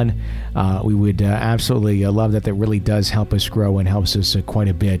us on. We would absolutely love that. That really does help us grow and helps us quite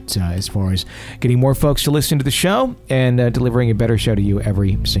a bit as far as getting more folks to listen to the show and delivering a better show to you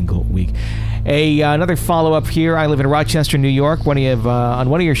every single week. Another follow-up here. I live in Rochester, New York. On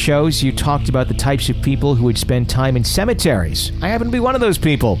one of your shows, you talked about the types of people who would spend time in cemeteries. I happen to be one of those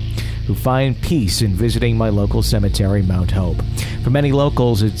people who find peace in visiting my local cemetery, Mount Hope. For many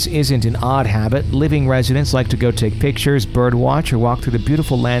locals, it isn't an odd habit. Living residents like to go take pictures, bird watch, or walk through the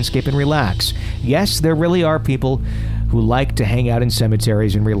beautiful landscape and relax. Yes, there really are people who like to hang out in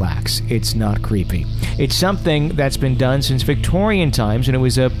cemeteries and relax. It's not creepy. It's something that's been done since Victorian times, and it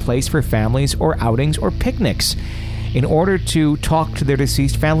was a place for families or outings or picnics in order to talk to their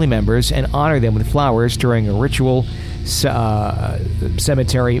deceased family members and honor them with flowers during a ritual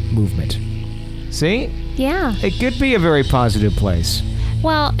cemetery movement. See? Yeah. It could be a very positive place.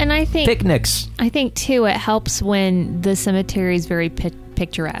 Well, and I think picnics. I think too, it helps when the cemetery is very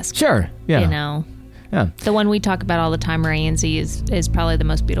picturesque. Sure. Yeah. Yeah. The one we talk about all the time, Rayenzi, is probably the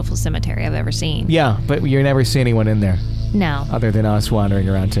most beautiful cemetery I've ever seen. Yeah, but you never see anyone in there. No. Other than us wandering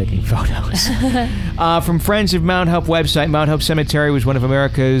around taking photos. From Friends of Mount Hope website, Mount Hope Cemetery was one of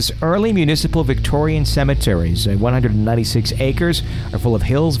America's early municipal Victorian cemeteries. 196 acres are full of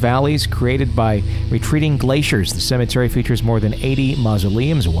hills, valleys created by retreating glaciers. The cemetery features more than 80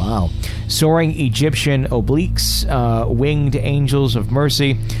 mausoleums. Wow. Soaring Egyptian obelisks, winged angels of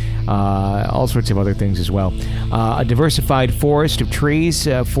mercy, all sorts of other things as well. A diversified forest of trees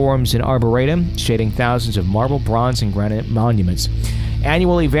forms an arboretum, shading thousands of marble, bronze, and granite monuments.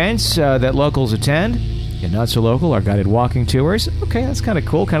 Annual events that locals attend, and not so local, are guided walking tours. Okay, that's kind of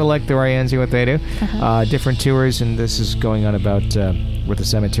cool. Kind of like the Rayenzi, what they do. Different tours, and this is going on about what the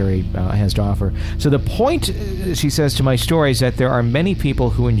cemetery has to offer. So the point, she says to my story, is that there are many people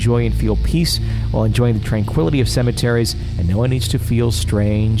who enjoy and feel peace while enjoying the tranquility of cemeteries, and no one needs to feel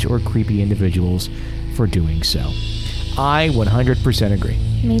strange or creepy individuals for doing so. I 100% agree.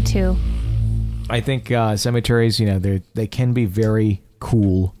 Me too. I think cemeteries, they can be very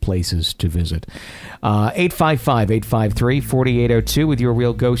cool places to visit. 855-853-4802 with your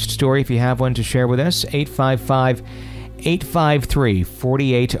real ghost story if you have one to share with us.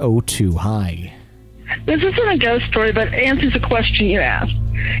 855-853-4802. Hi. This isn't a ghost story, but answers a question you asked.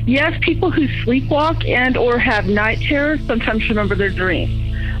 Yes, people who sleepwalk and or have night terrors sometimes remember their dreams.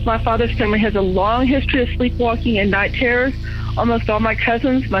 My father's family has a long history of sleepwalking and night terrors. Almost all my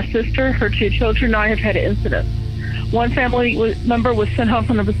cousins, my sister, her 2 children, and I have had incidents. One family member was sent home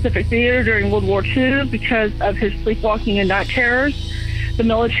from the Pacific Theater during World War II because of his sleepwalking and night terrors. The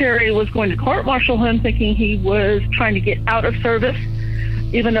military was going to court-martial him, thinking he was trying to get out of service,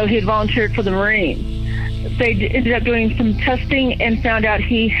 even though he had volunteered for the Marines. They ended up doing some testing and found out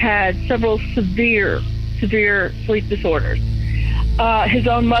he had several severe sleep disorders. His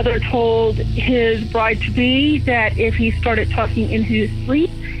own mother told his bride-to-be that if he started talking in his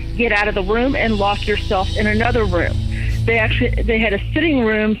sleep, get out of the room and lock yourself in another room. They had a sitting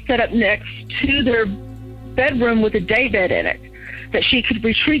room set up next to their bedroom with a daybed in it that she could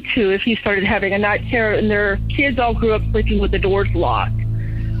retreat to if he started having a night terror, and their kids all grew up sleeping with the doors locked.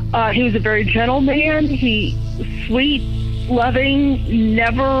 He was a very gentle man. He was sweet, loving,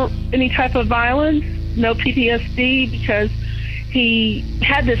 never any type of violence, no PTSD, because he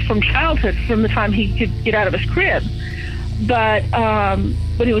had this from childhood, from the time he could get out of his crib. But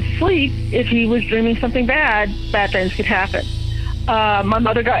when he was asleep, if he was dreaming something bad things could happen. My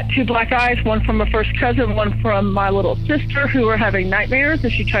mother got 2 black eyes, one from a first cousin, one from my little sister, who were having nightmares,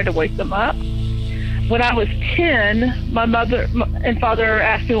 and she tried to wake them up. When I was 10, my mother and father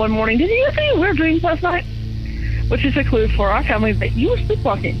asked me one morning, "Did you have any weird dreams last night?" Which is a clue for our family that you were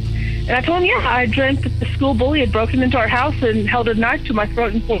sleepwalking. And I told him, yeah, I dreamt that the school bully had broken into our house and held a knife to my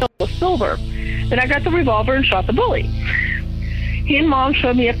throat and filled it with silver. Then I got the revolver and shot the bully. He and Mom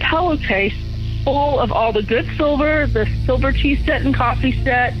showed me a pillowcase full of all the good silver, the silver tea set and coffee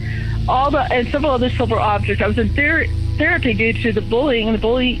set, and several other silver objects. I was in therapy due to the bullying, and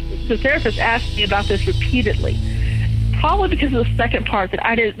the therapist asked me about this repeatedly. probably because of the second part that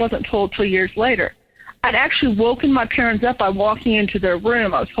wasn't told till years later. I'd actually woken my parents up by walking into their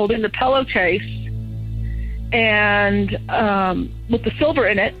room. I was holding the pillowcase and with the silver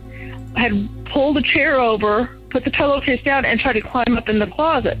in it. I had pulled a chair over, put the pillowcase down, and tried to climb up in the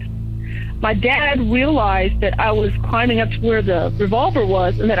closet. My dad realized that I was climbing up to where the revolver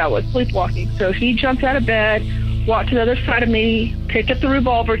was and that I was sleepwalking. So he jumped out of bed, walked to the other side of me, picked up the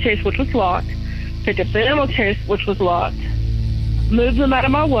revolver case, which was locked, picked up the ammo case, which was locked, moved them out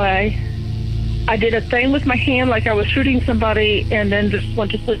of my way. I did a thing with my hand like I was shooting somebody, and then just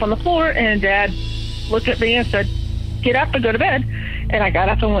went to sleep on the floor, and Dad looked at me and said, "Get up and go to bed." And I got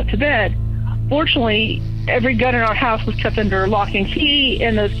up and went to bed. Fortunately, every gun in our house was kept under lock and key,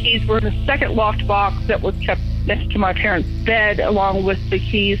 and those keys were in the second locked box that was kept next to my parents' bed, along with the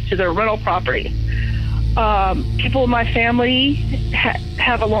keys to their rental property. People in my family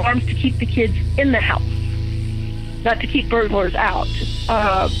have alarms to keep the kids in the house, not to keep burglars out.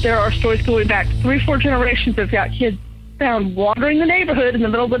 There are stories going back 3-4 generations of got kids found wandering the neighborhood in the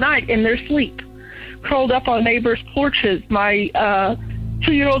middle of the night in their sleep, curled up on neighbors' porches. My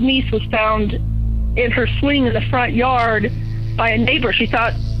 2-year-old niece was found in her swing in the front yard by a neighbor. She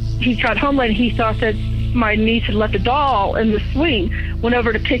thought he got home late, and he thought that my niece had left a doll in the swing, went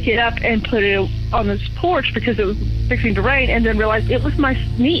over to pick it up and put it on this porch because it was fixing to rain, and then realized it was my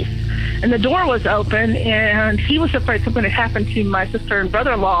niece. And the door was open, and he was afraid something had happened to my sister and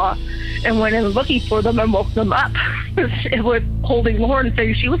brother-in-law, and went in looking for them and woke them up. It was holding Lauren and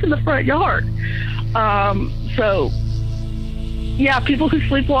saying she was in the front yard. So, yeah, people who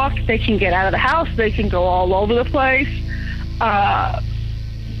sleepwalk, they can get out of the house. They can go all over the place.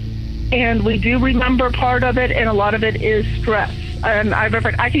 And we do remember part of it, and a lot of it is stress. And I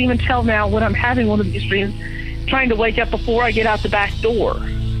can even tell now when I'm having one of these dreams, trying to wake up before I get out the back door.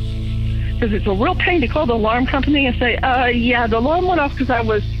 Because it's a real pain to call the alarm company and say, yeah, the alarm went off because I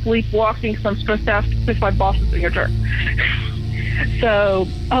was sleepwalking, so I'm stressed out because my boss is doing her turn. So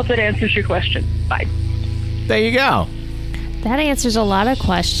I hope that answers your question. Bye. There you go. That answers a lot of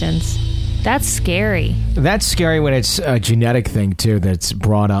questions. That's scary. That's scary when it's a genetic thing, too, that's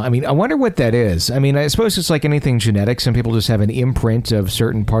brought on. I mean, I wonder what that is. I mean, I suppose it's like anything genetic. Some people just have an imprint of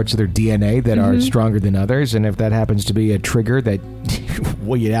certain parts of their DNA that are stronger than others, and if that happens to be a trigger that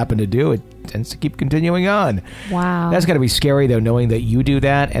what you happen to do, it tends to keep continuing on. Wow. That's got to be scary, though, knowing that you do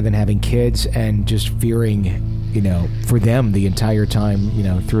that and then having kids and just fearing, for them the entire time,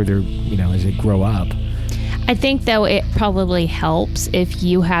 through their, as they grow up. I think, though, it probably helps if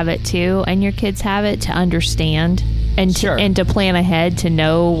you have it, too, and your kids have it, to understand and Sure. and to plan ahead, to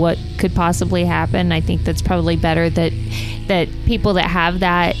know what could possibly happen. I think that's probably better that people that have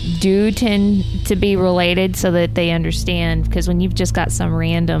that do tend to be related so that they understand, because when you've just got some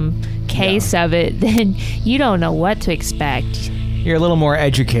random case of it, then you don't know what to expect. You're a little more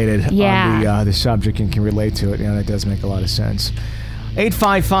educated Yeah. on the subject and can relate to it. That does make a lot of sense.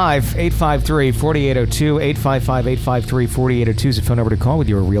 855-853-4802, 855-853-4802 is the phone number to call with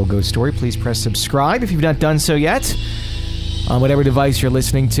your real ghost story. Please press subscribe if you've not done so yet on whatever device you're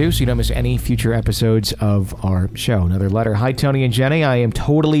listening to so you don't miss any future episodes of our show. Another letter. Hi, Tony and Jenny. I am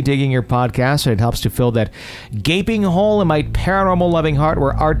totally digging your podcast, and it helps to fill that gaping hole in my paranormal-loving heart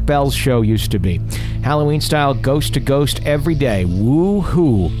where Art Bell's show used to be. Halloween-style ghost-to-ghost every day.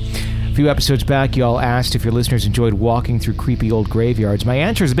 Woo-hoo. A few episodes back, you all asked if your listeners enjoyed walking through creepy old graveyards. My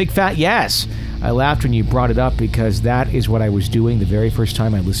answer is a big fat yes. I laughed when you brought it up because that is what I was doing the very first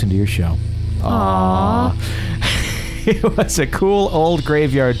time I listened to your show. Aww. It was a cool old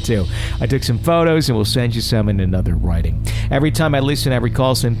graveyard, too. I took some photos, and we'll send you some in another writing. Every time I listen, I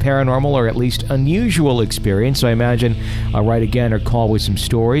recall some paranormal or at least unusual experience, so I imagine I'll write again or call with some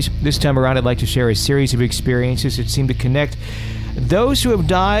stories. This time around, I'd like to share a series of experiences that seem to connect those who have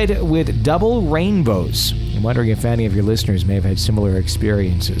died with double rainbows. I'm wondering if any of your listeners may have had similar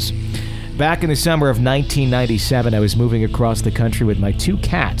experiences. Back in the summer of 1997, I was moving across the country with my 2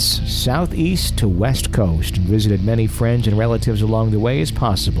 cats, southeast to west coast, and visited many friends and relatives along the way as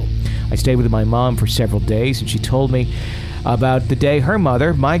possible. I stayed with my mom for several days, and she told me about the day her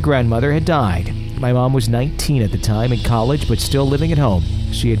mother, my grandmother, had died. My mom was 19 at the time, in college, but still living at home.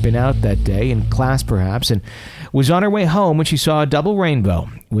 She had been out that day, in class perhaps, and was on her way home when she saw a double rainbow.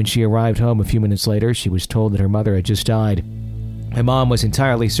 When she arrived home a few minutes later, she was told that her mother had just died. My mom was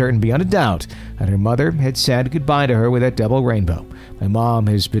entirely certain beyond a doubt that her mother had said goodbye to her with that double rainbow. My mom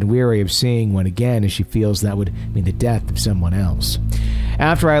has been weary of seeing one again, as she feels that would mean the death of someone else.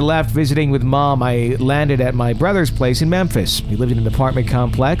 After I left visiting with Mom, I landed at my brother's place in Memphis. He lived in an apartment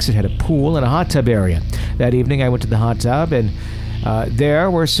complex that had a pool and a hot tub area. That evening, I went to the hot tub and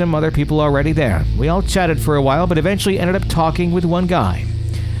There were some other people already there. We all chatted for a while, but eventually ended up talking with one guy.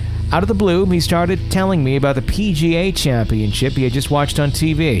 Out of the blue, he started telling me about the PGA Championship he had just watched on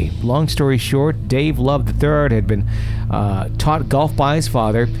TV. Long story short, Dave Love III had been taught golf by his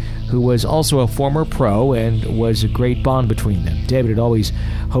father, who was also a former pro, and was a great bond between them. David had always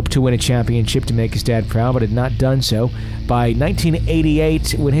hoped to win a championship to make his dad proud, but had not done so by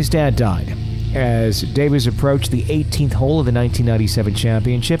 1988 when his dad died. As Davis approached the 18th hole of the 1997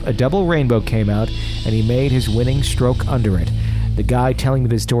 championship, a double rainbow came out, and he made his winning stroke under it. The guy telling me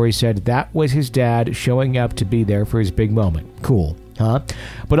the story said that was his dad showing up to be there for his big moment. Cool, huh?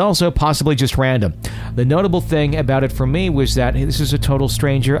 But also possibly just random. The notable thing about it for me was that this is a total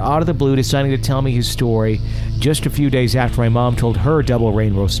stranger out of the blue deciding to tell me his story just a few days after my mom told her double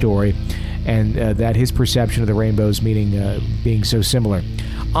rainbow story, and that his perception of the rainbows being so similar.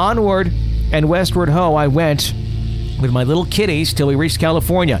 Onward and westward ho I went with my little kitties till we reached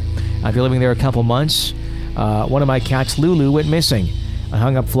California. After living there a couple months, one of my cats, Lulu, went missing. I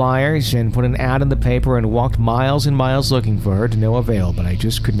hung up flyers and put an ad in the paper and walked miles and miles looking for her to no avail, but I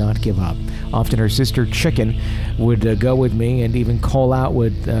just could not give up. Often her sister Chicken would go with me and even call out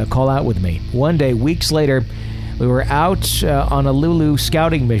with me. One day, weeks later, we were out on a Lulu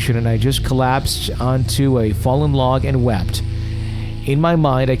scouting mission, and I just collapsed onto a fallen log and wept. In my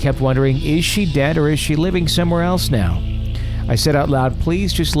mind, I kept wondering, is she dead or is she living somewhere else now? I said out loud,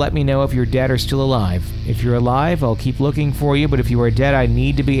 please just let me know if you're dead or still alive. If you're alive, I'll keep looking for you, but if you are dead, I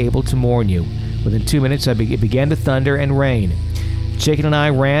need to be able to mourn you. Within 2 minutes, it began to thunder and rain. Chicken and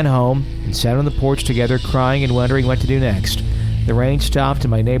I ran home and sat on the porch together, crying and wondering what to do next. The rain stopped, and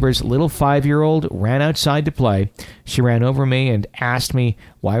my neighbor's little 5-year-old ran outside to play. She ran over me and asked me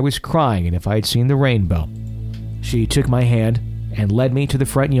why I was crying and if I had seen the rainbow. She took my hand and led me to the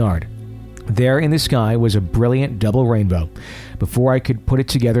front yard. There in the sky was a brilliant double rainbow. Before I could put it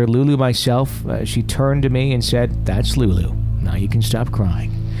together, Lulu myself, she turned to me and said, "That's Lulu. Now you can stop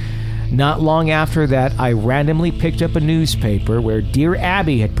crying." Not long after that, I randomly picked up a newspaper where Dear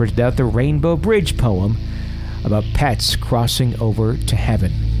Abby had printed out the Rainbow Bridge poem about pets crossing over to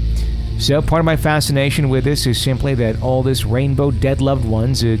heaven. So part of my fascination with this is simply that all this rainbow dead loved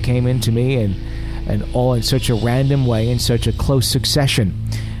ones came into me and all in such a random way, in such a close succession.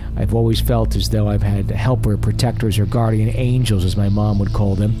 I've always felt as though I've had helper, protectors, or guardian angels, as my mom would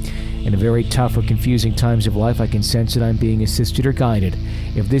call them. In the very tough or confusing times of life, I can sense that I'm being assisted or guided.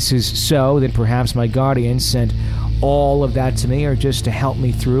 If this is so, then perhaps my guardians sent all of that to me, or just to help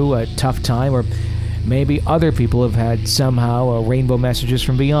me through a tough time, or maybe other people have had somehow rainbow messages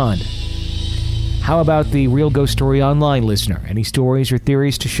from beyond. How about the Real Ghost Story Online listener? Any stories or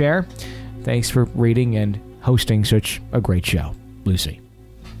theories to share? Thanks for reading and hosting such a great show. Lucy.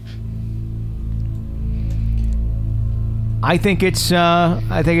 I think it's one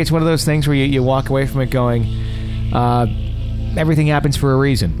of those things where you walk away from it going, everything happens for a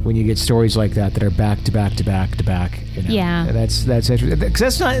reason when you get stories like that are back to back to back to back. You know? Yeah, that's interesting.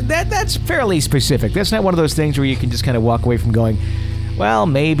 'Cause that's fairly specific. That's not one of those things where you can just kind of walk away from going, well,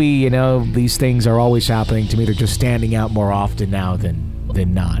 maybe these things are always happening to me. They're just standing out more often now than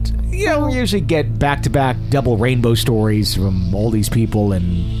not. We usually get back-to-back double rainbow stories from all these people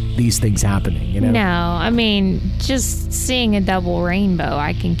and these things happening, No, I mean, just seeing a double rainbow,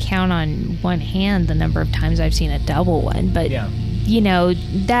 I can count on one hand the number of times I've seen a double one. But, I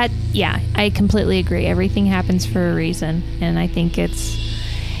completely agree. Everything happens for a reason, and I think it's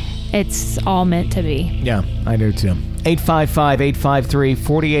all meant to be. Yeah, I do too.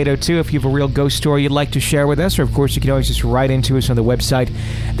 855-853-4802 if you have a real ghost story you'd like to share with us, or of course you can always just write into us on the website.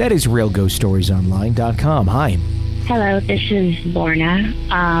 That is realghoststoriesonline.com. Hi. Hello, this is Lorna.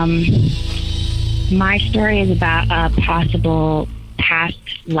 My story is about a possible past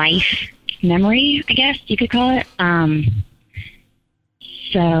life memory, I guess you could call it.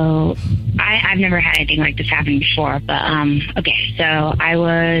 So I've never had anything like this happen before, but okay, so I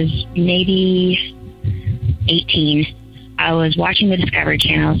was maybe 18. I was watching the Discovery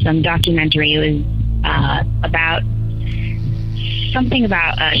Channel, some documentary. It was about something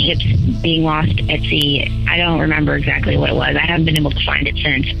about ships being lost at sea. I don't remember exactly what it was. I haven't been able to find it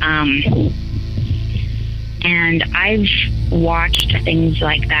since. And I've watched things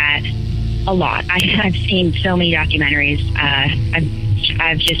like that a lot. I've seen so many documentaries.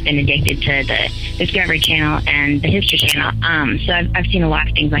 I've just been addicted to the Discovery Channel and the History Channel. So I've seen a lot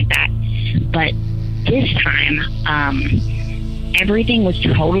of things like that. But this time, everything was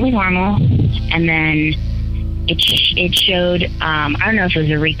totally normal, and then it showed, I don't know if it was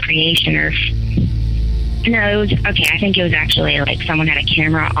a recreation or no, it was, okay, I think it was actually like someone had a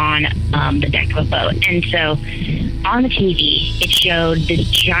camera on the deck of a boat, and so on the TV, it showed this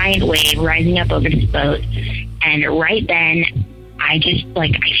giant wave rising up over this boat. And right then, I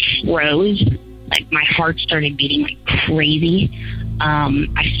froze. Like, my heart started beating like crazy.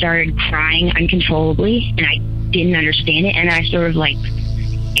 I started crying uncontrollably, and I didn't understand it. And I sort of like,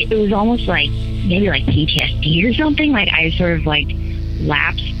 it was almost like maybe like PTSD or something. Like, I sort of like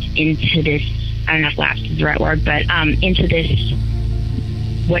lapsed into this, I don't know if lapsed is the right word, but into this,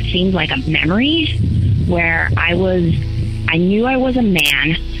 what seemed like a memory where I knew I was a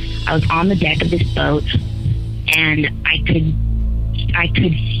man. I was on the deck of this boat, and I could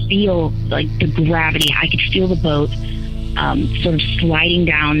feel like the gravity. I could feel the boat sort of sliding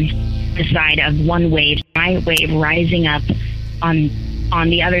down the side of one wave, my wave rising up on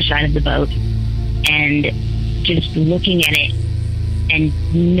the other side of the boat, and just looking at it and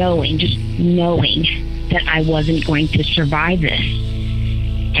knowing that I wasn't going to survive this.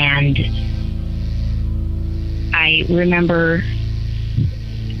 And I remember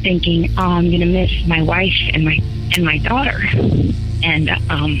thinking, oh, I'm going to miss my wife and my daughter. And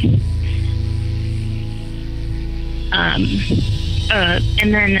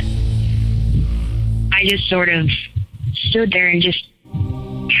and then I just sort of stood there and just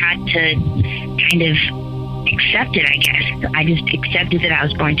had to kind of accept it, I guess. I just accepted that I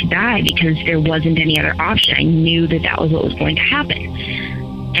was going to die because there wasn't any other option. I knew that that was what was going to happen.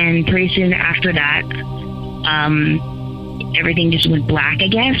 And pretty soon after that, everything just went black, I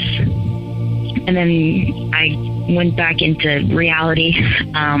guess. And then I went back into reality.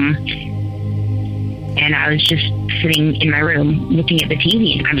 And I was just sitting in my room looking at the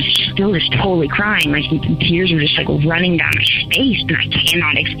TV, and I was still just totally crying. Like, the tears were just like running down my face, and I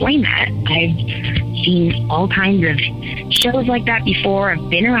cannot explain that. I've seen all kinds of shows like that before. I've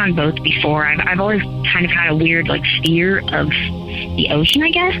been around boats before. I've always kind of had a weird like fear of the ocean,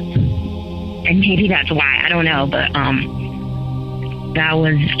 I guess. And maybe that's why, I don't know, but that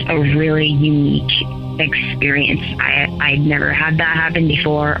was a really unique experience. I'd never had that happen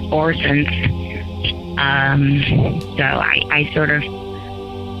before or since. So I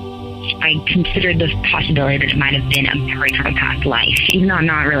considered the possibility that it might have been a memory from a past life, even though I'm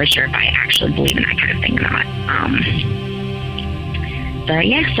not really sure if I actually believe in that kind of thing or not. But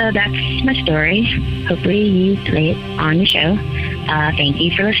yeah, so that's my story. Hopefully you play it on your show. Thank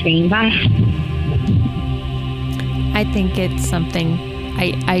you for listening. Bye. I think it's something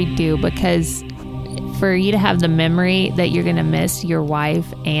I do, because for you to have the memory that you're going to miss your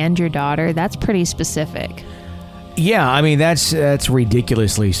wife and your daughter, that's pretty specific. Yeah, I mean, that's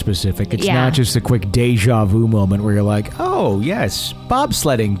ridiculously specific. It's not just a quick deja vu moment where you're like, oh, yes,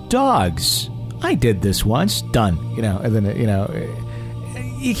 bobsledding, dogs. I did this once. Done. And then,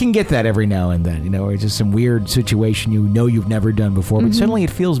 you can get that every now and then, or just some weird situation you've never done before, but suddenly it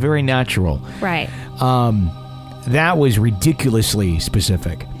feels very natural. Right. That was ridiculously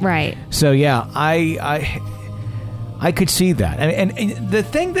specific. Right. So, yeah, I could see that. And the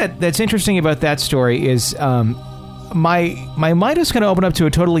thing that's interesting about that story is my mind was kind of opened up to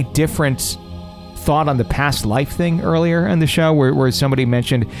a totally different thought on the past life thing earlier in the show where somebody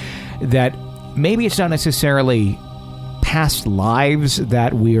mentioned that maybe it's not necessarily past lives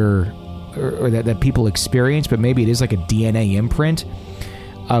that that people experience, but maybe it is like a DNA imprint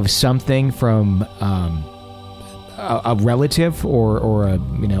of something from a relative or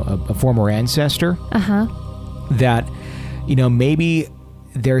a former ancestor. That maybe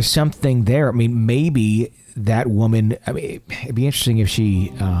there's something there. I mean, maybe that woman. I mean, it'd be interesting if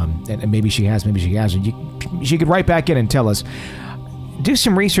she and maybe she has, maybe she hasn't. She could write back in and tell us. Do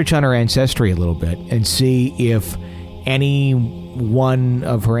some research on her ancestry a little bit and see if any one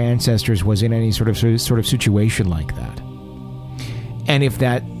of her ancestors was in any sort of situation like that. And if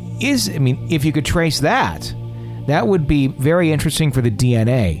that is, I mean, if you could trace that, that would be very interesting for the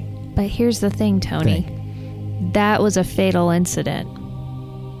DNA. But here's the thing, Tony. That was a fatal incident.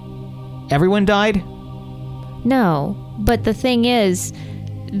 Everyone died? No, but the thing is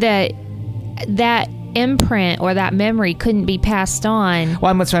that imprint or that memory couldn't be passed on.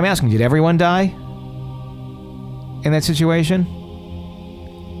 Well, that's what I'm asking. Did everyone die in that situation?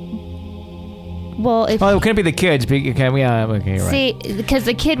 Well, it couldn't be the kids. Okay, right. See, because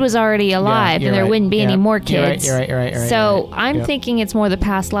the kid was already alive, and there wouldn't be any more kids. You're right. So I'm thinking it's more the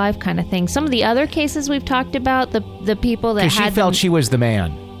past life kind of thing. Some of the other cases we've talked about, the people that she felt she was the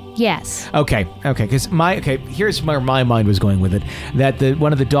man. Yes. Okay. Because here's where my mind was going with it. That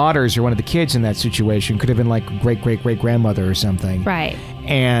one of the daughters or one of the kids in that situation could have been like great grandmother or something. Right.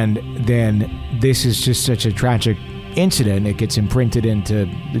 And then this is just such a tragic incident. It gets imprinted into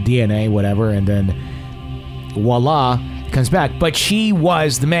the DNA, whatever, and then voila, comes back. But she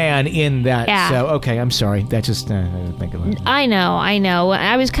was the man in that. Yeah. So, okay, I'm sorry. That just, I didn't think of it. I know.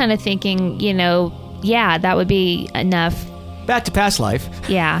 I was kind of thinking, that would be enough. Back to past life.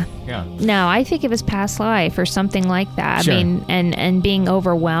 Yeah. Yeah. No, I think it was past life or something like that. Sure. I mean, and being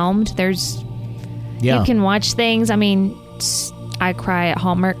overwhelmed. You can watch things. I mean, I cry at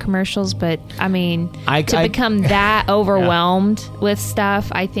Hallmark commercials, but I mean, to become that overwhelmed with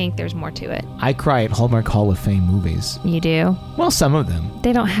stuff, I think there's more to it. I cry at Hallmark Hall of Fame movies. You do? Well, some of them.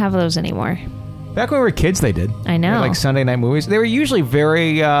 They don't have those anymore. Back when we were kids, they did. I know. They were like Sunday night movies. They were usually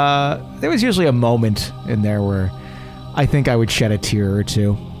very, there was usually a moment in there where I think I would shed a tear or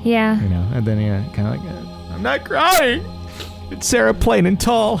two. Yeah. And then, kind of like, I'm not crying. It's Sarah Plain and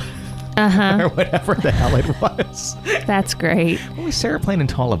Tall. Uh-huh. Or whatever the hell it was. That's great. What was Sarah Plain and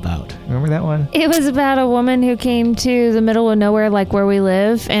Tall about? Remember that one? It was about a woman who came to the middle of nowhere, like where we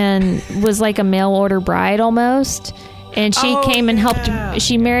live, and was like a mail order bride almost. And she came and helped.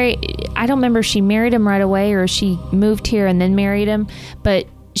 She married. I don't remember if she married him right away or she moved here and then married him. But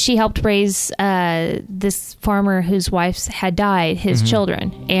she helped raise this farmer whose wife had died, his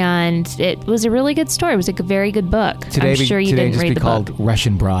children, and it was a really good story. It was like a very good book. I'm sure you didn't read the book. Called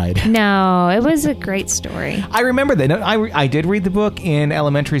Russian Bride. No, it was a great story. I remember that. I did read the book in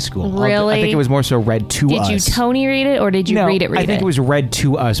elementary school. Really? I think it was more so read to us. Did you Tony read it, or did you read it? I think it was read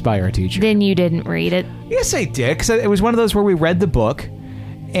to us by our teacher. Then you didn't read it. Yes, I did, because it was one of those where we read the book,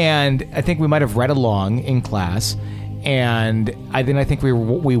 and I think we might have read along in class. And I think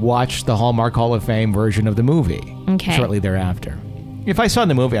we watched the Hallmark Hall of Fame version of the movie shortly thereafter. If I saw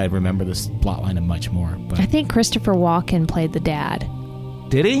the movie, I'd remember this plotline and much more. But I think Christopher Walken played the dad.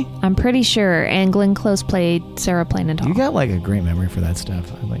 Did he? I'm pretty sure. And Glenn Close played Sarah Plain and Tall. You got like a great memory for that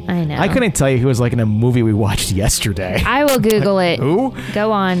stuff. I know. I couldn't tell you who was like in a movie we watched yesterday. I will Google it. Who?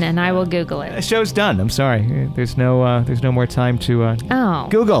 Go on, and I will Google it. The show's done. I'm sorry. There's no more time to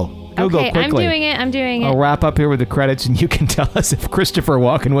Google. Google okay, quickly. I'm doing it. I'll wrap up here with the credits, and you can tell us if Christopher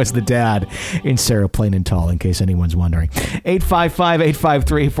Walken was the dad in Sarah Plain and Tall, in case anyone's wondering.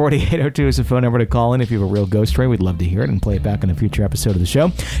 855-853-4802 is the phone number to call in if you have a real ghost story. We'd love to hear it and play it back on a future episode of the show.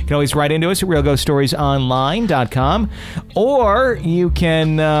 You can always write into us at realghoststoriesonline.com, or you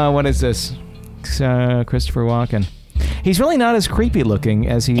can, what is this? Christopher Walken. He's really not as creepy looking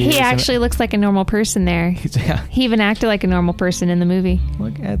as he is. He actually looks like a normal person there. He even acted like a normal person in the movie.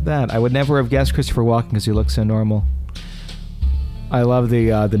 Look at that. I would never have guessed Christopher Walken because he looks so normal. I love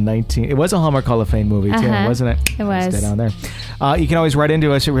the 19... It was a Hallmark Hall of Fame movie, too, wasn't it? It was. Stay down there. You can always write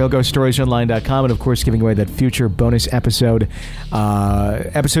into us at realghoststoriesonline.com, and, of course, giving away that future bonus episode,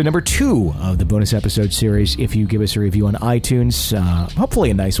 episode number 2 of the bonus episode series, if you give us a review on iTunes. Hopefully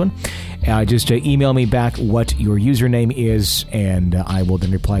a nice one. Just email me back what your username is, and I will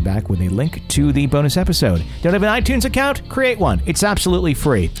then reply back with a link to the bonus episode. Don't have an iTunes account? Create one. It's absolutely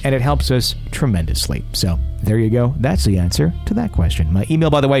free, and it helps us tremendously. So there you go. That's the answer to that question. My email,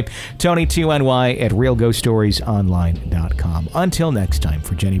 by the way, Tony2NY@realghoststoriesonline.com. Until next time,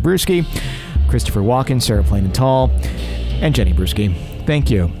 for Jenny Brewski, Christopher Walken, Sarah Plain and Tall, and Jenny Brewski, thank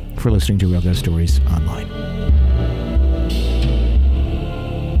you for listening to Real Ghost Stories Online.